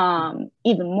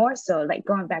 Even more so, like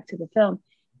going back to the film.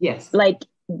 Yes. Like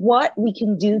what we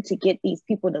can do to get these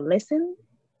people to listen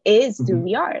is through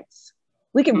the arts.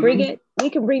 We can bring it, we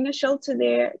can bring the show to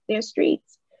their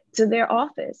streets, to their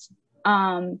office,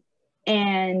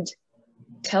 and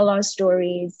tell our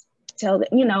stories, tell them,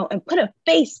 you know, and put a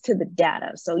face to the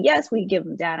data. So yes, we give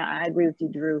them data. I agree with you,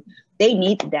 Drew. They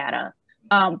need the data,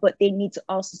 but they need to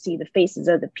also see the faces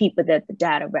of the people that the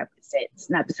data represents.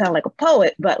 Not to sound like a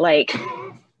poet, but like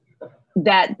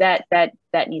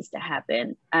that needs to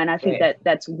happen. And I think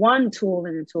that's one tool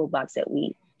in the toolbox that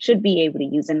we should be able to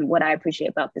use. And what I appreciate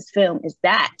about this film is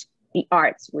that the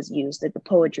arts was used, that the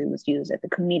poetry was used, that the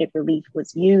comedic relief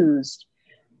was used.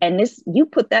 And this, you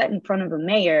put that in front of a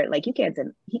mayor, like he can't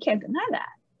deny that.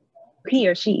 He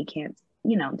or she can't,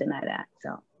 you know, deny that.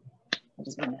 So I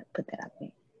just want to put that out there.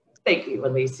 Thank you,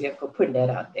 Alicia, for putting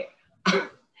that out there.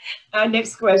 Our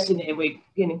next question, and we're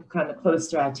getting kind of close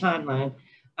to our timeline.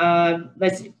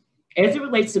 Let's see. As it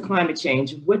relates to climate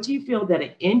change, what do you feel that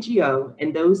an NGO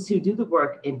and those who do the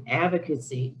work in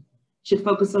advocacy should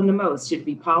focus on the most? Should it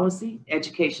be policy,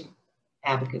 education,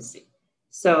 advocacy?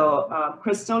 So,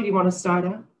 Crystal, you want to start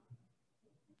out?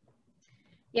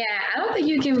 Yeah, I don't think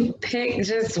you can pick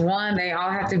just one. They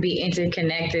all have to be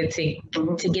interconnected to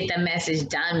get the message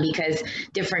done, because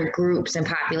different groups and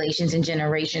populations and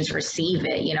generations receive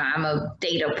it. You know, I'm a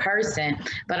data person,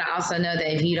 but I also know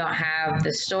that if you don't have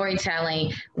the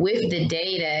storytelling with the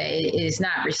data, it is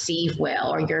not received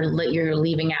well, or you're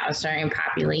leaving out a certain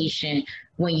population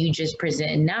when you just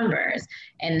present numbers.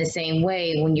 And the same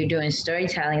way, when you're doing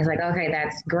storytelling, it's like, okay,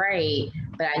 that's great,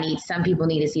 but some people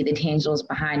need to see the tangibles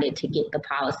behind it to get the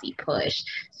policy pushed.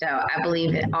 So I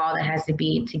believe that all that has to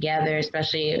be together,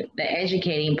 especially the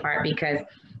educating part, because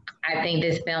I think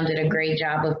this film did a great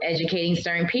job of educating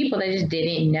certain people that just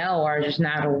didn't know or just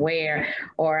not aware.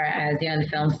 Or as the other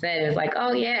film said, it was like,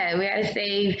 oh yeah, we got to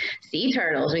save sea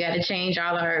turtles. We got to change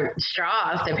all our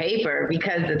straws to paper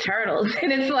because the turtles.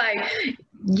 And it's like,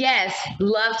 yes,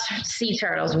 love sea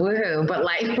turtles, woohoo. But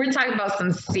like, we're talking about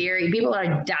some serious, people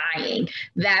are dying.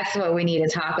 That's what we need to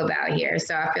talk about here.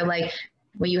 So I feel like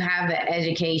when you have the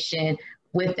education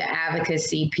with the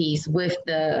advocacy piece, with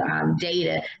the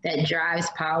data that drives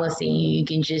policy, you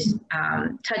can just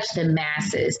touch the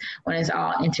masses when it's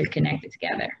all interconnected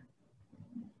together.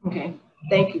 Okay,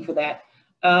 thank you for that.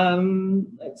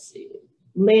 Let's see,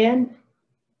 Lynn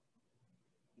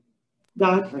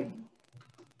Godfrey.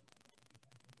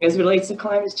 As it relates to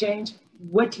climate change,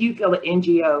 what do you feel an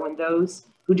NGO and those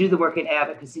who do the work in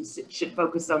advocacy should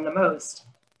focus on the most?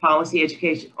 Policy,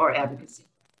 education, or advocacy?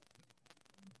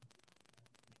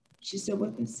 She's still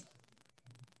with us?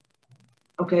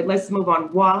 Okay, let's move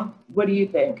on. Wa, what do you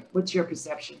think? What's your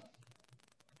perception?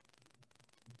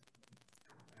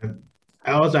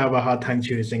 I also have a hard time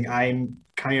choosing. I'm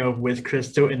kind of with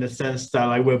Crystal in the sense that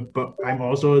I'm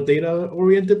also a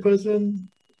data-oriented person,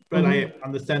 but I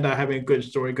understand that having a good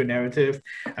story, good narrative,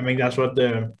 I mean, that's what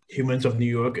the Humans of New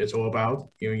York is all about.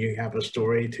 You know, you have a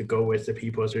story to go with the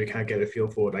people so you kind of get a feel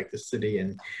for like the city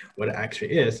and what it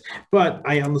actually is. But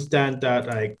I understand that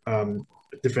like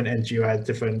different NGO has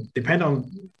different, depend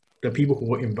on the people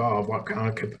who are involved, what kind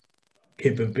of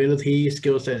capability,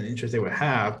 skill set, and interest they would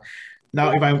have.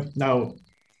 Now, if I'm now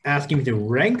asking me to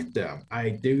rank them,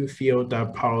 I do feel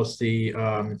that policy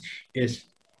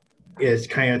is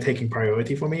kind of taking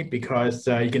priority for me, because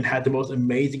you can have the most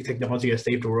amazing technology that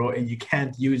save the world and you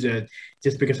can't use it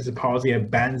just because it's a policy that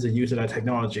bans the use of that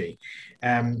technology.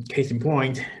 Case in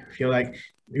point, I feel like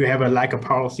you have a lack of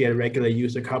policy that regularly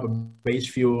use the carbon-based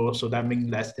fuel, so that means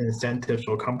less incentives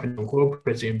for companies and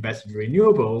corporates to invest in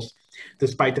renewables,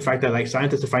 despite the fact that like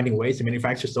scientists are finding ways to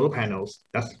manufacture solar panels.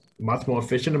 That's much more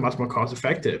efficient and much more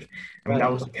cost-effective. I mean,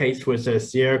 that was the case with the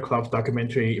Sierra Club's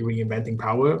documentary, Reinventing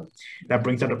Power. That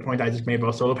brings up the point I just made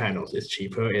about solar panels. It's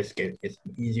cheaper, it's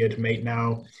easier to make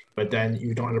now, but then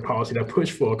you don't have a policy that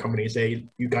push for companies say,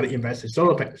 you got to invest in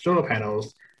solar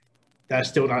panels. That's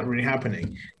still not really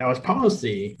happening. Now, as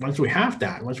policy, once we have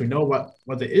that, once we know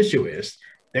what the issue is,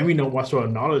 then we know what sort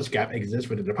of knowledge gap exists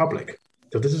within the public.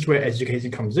 So this is where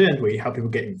education comes in, where you help people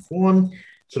get informed,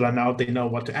 so that now they know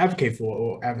what to advocate for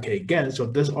or advocate against. So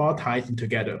this all ties in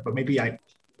together. But maybe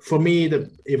for me,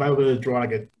 if I were to draw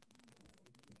like a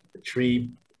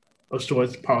tree of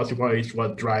sorts, policy is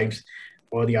what drives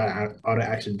all the other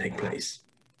action take place.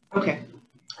 Okay,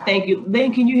 thank you.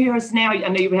 Lynn, can you hear us now? I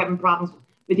know you were having problems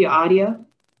with your audio.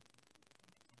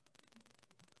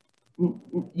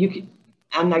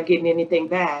 I'm not getting anything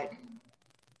back.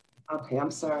 Okay,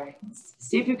 I'm sorry.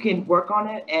 See if you can work on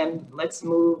it, and let's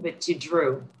move it to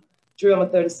Drew. Drew, I'm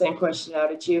gonna throw the same question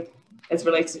out at you as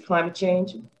relates to climate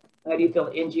change. How do you feel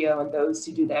NGO and those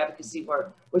who do the advocacy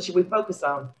work? What should we focus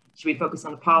on? Should we focus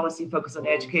on the policy, focus on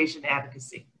education,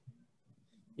 advocacy?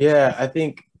 Yeah, I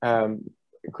think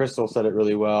Crystal said it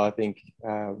really well. I think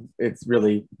it's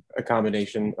really a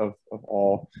combination of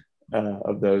all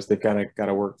of those that kind of got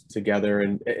to work together.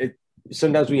 And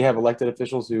sometimes we have elected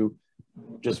officials who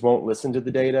just won't listen to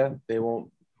the data. They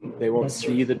won't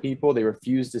see the people. They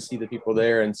refuse to see the people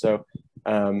there. And so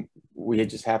we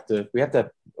have to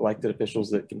have elected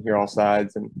officials that can hear all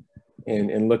sides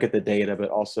and look at the data, but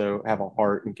also have a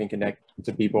heart and can connect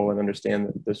to people and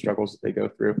understand the struggles that they go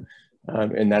through.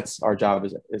 And that's our job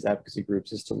as advocacy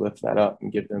groups, is to lift that up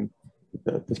and give them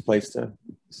this place to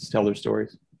tell their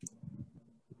stories.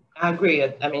 I agree.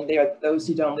 I mean, there are those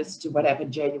who don't listen to what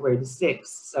happened January the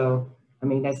 6th. So, I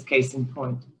mean, that's case in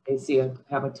point. They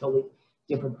have a totally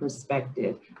different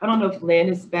perspective. I don't know if Lynn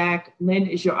is back. Lynn,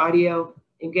 is your audio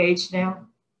engaged now?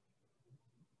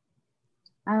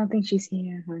 I don't think she's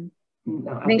here, hon.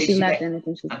 No, I think she left and I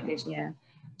think she's yeah.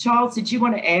 Charles, did you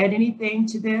want to add anything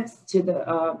to this? To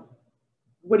the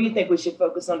what do you think we should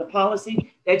focus on, the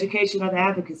policy, the education, or the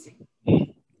advocacy?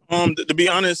 To be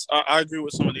honest, I agree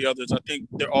with some of the others. I think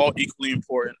they're all equally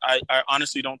important. I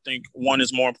honestly don't think one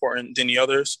is more important than the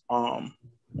others.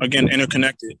 Again,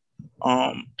 interconnected.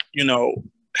 You know,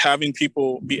 having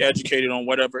people be educated on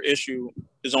whatever issue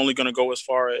is only going to go as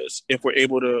far as if we're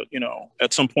able to, you know,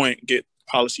 at some point get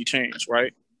policy change,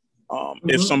 right?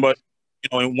 If somebody, you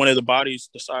know, in one of the bodies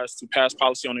decides to pass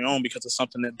policy on their own because of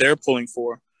something that they're pulling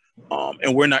for,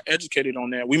 and we're not educated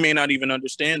on that, we may not even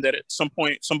understand that at some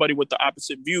point somebody with the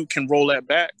opposite view can roll that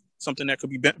back, something that could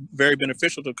be very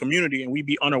beneficial to the community, and we'd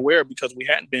be unaware because we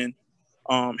hadn't been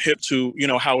hip to, you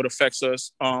know, how it affects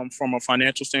us from a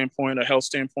financial standpoint, a health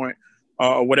standpoint,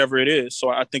 or whatever it is. So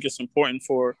I think it's important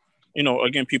for, you know,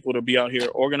 again, people to be out here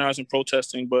organizing,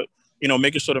 protesting, but, you know,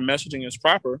 making sure the messaging is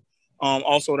proper.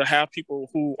 Also to have people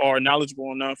who are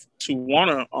knowledgeable enough to want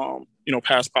to, you know,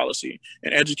 pass policy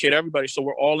and educate everybody, so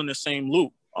we're all in the same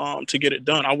loop to get it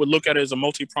done. I would look at it as a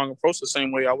multi-pronged approach the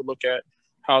same way I would look at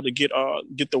how to get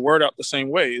the word out the same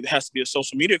way. It has to be a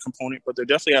social media component, but there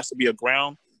definitely has to be a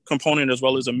ground component as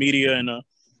well as a media and a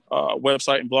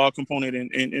website and blog component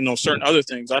and you know, certain other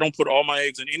things. I don't put all my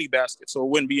eggs in any basket, so it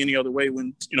wouldn't be any other way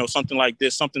when, you know, something like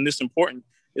this, something this important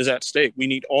is at stake. We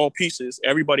need all pieces.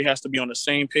 Everybody has to be on the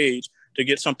same page to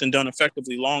get something done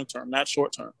effectively long-term, not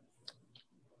short-term.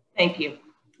 Thank you.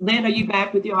 Lynn, are you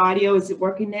back with your audio? Is it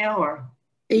working now, or?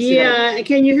 Yeah,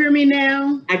 can you hear me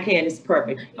now? I can, it's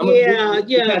perfect. I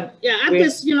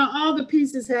just, you know, all the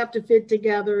pieces have to fit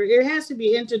together. It has to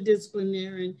be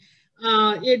interdisciplinary.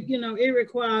 It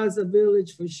requires a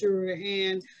village for sure.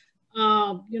 And,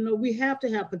 you know, we have to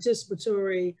have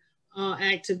participatory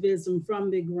activism from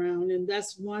the ground. And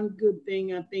that's one good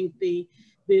thing I think the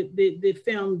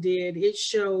film did. It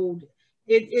showed,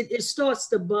 it starts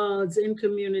the buzz in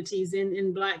communities,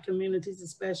 in Black communities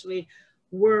especially,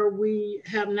 where we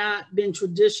have not been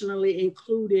traditionally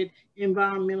included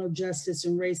environmental justice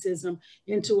and racism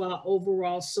into our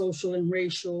overall social and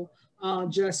racial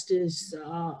justice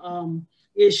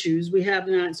issues. We have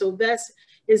not. So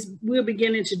we're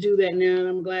beginning to do that now. And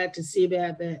I'm glad to see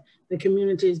that the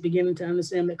community is beginning to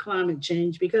understand the climate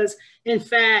change, because in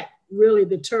fact, really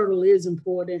the turtle is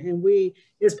important and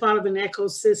it's part of an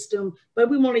ecosystem, but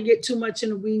we want to get too much in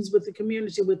the weeds with the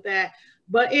community with that.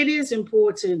 But it is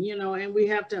important, you know, and we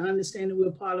have to understand that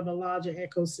we're part of a larger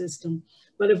ecosystem.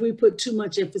 But if we put too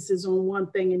much emphasis on one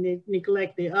thing and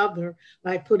neglect the other,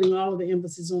 like putting all of the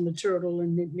emphasis on the turtle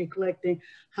and neglecting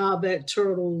how that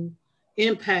turtle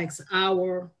impacts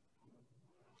our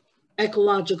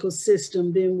ecological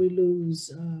system, then we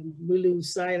lose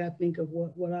sight, I think, of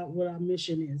what our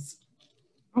mission is.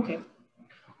 Okay.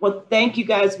 Well, thank you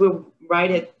guys. We're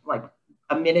right at like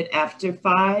a minute after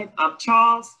 5.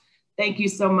 Charles, thank you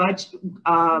so much.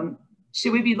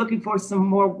 Should we be looking for some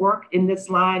more work in this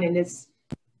line, in this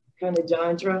kind of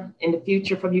genre in the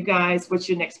future from you guys? What's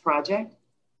your next project?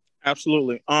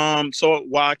 Absolutely. So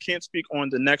while I can't speak on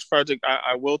the next project,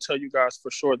 I will tell you guys for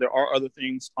sure there are other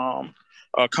things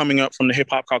coming up from the Hip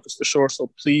Hop Caucus for sure. So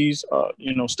please,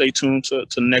 you know, stay tuned to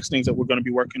the next things that we're going to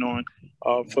be working on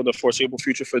for the foreseeable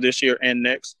future for this year and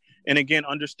next. And again,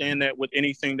 understand that with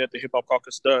anything that the Hip Hop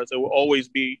Caucus does, it will always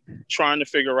be trying to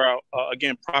figure out,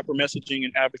 again, proper messaging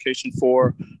and advocacy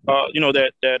for,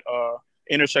 that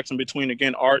intersection between,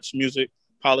 again, arts, music,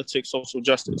 politics, social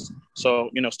justice.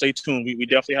 So, stay tuned. We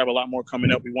definitely have a lot more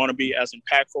coming up. We want to be as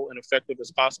impactful and effective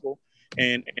as possible,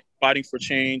 and fighting for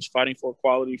change, fighting for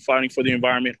equality, fighting for the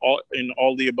environment, all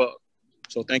the above.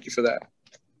 So thank you for that.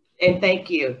 And thank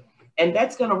you. And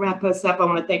that's going to wrap us up. I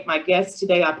want to thank my guests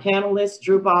today, our panelists,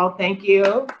 Drew Ball, thank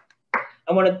you.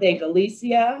 I want to thank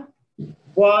Alicia,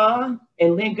 Bois,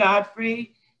 and Lynn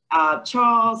Godfrey,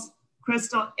 Charles,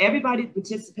 Crystal, everybody that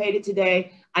participated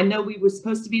today. I know we were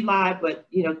supposed to be live, but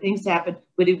things happened,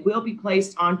 but it will be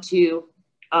placed onto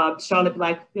Charlotte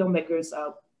Black Filmmakers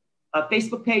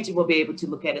Facebook page, and we'll be able to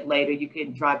look at it later. You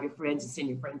can drive your friends and send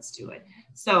your friends to it.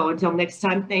 So until next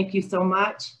time, thank you so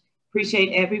much.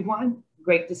 Appreciate everyone.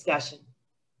 Great discussion.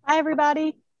 Bye,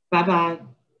 everybody. Bye-bye.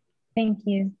 Thank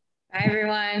you. Bye,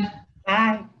 everyone.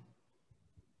 Bye.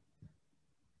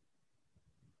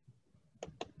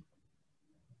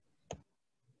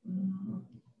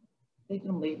 I think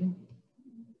I'm leaving.